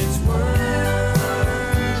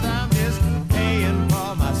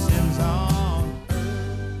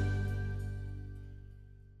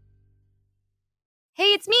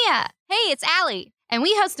it's Mia. Hey, it's Allie. And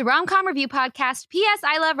we host the Rom-Com Review podcast, P.S.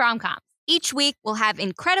 I Love Rom-Coms. Each week, we'll have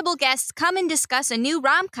incredible guests come and discuss a new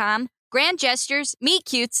rom-com, grand gestures,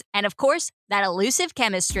 meet-cutes, and of course, that elusive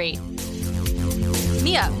chemistry.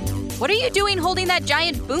 Mia, what are you doing holding that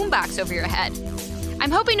giant boombox over your head?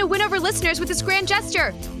 I'm hoping to win over listeners with this grand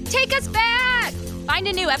gesture. Take us back! Find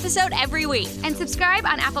a new episode every week. And subscribe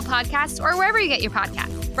on Apple Podcasts or wherever you get your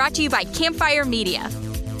podcasts. Brought to you by Campfire Media.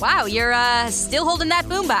 Wow, you're still holding that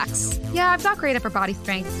boombox. Yeah, I've got great upper body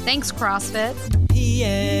strength. Thanks, CrossFit.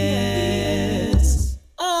 Yes,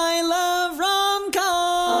 I love rom-coms.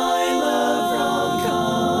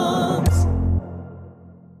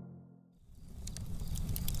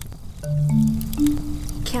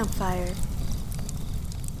 Campfire.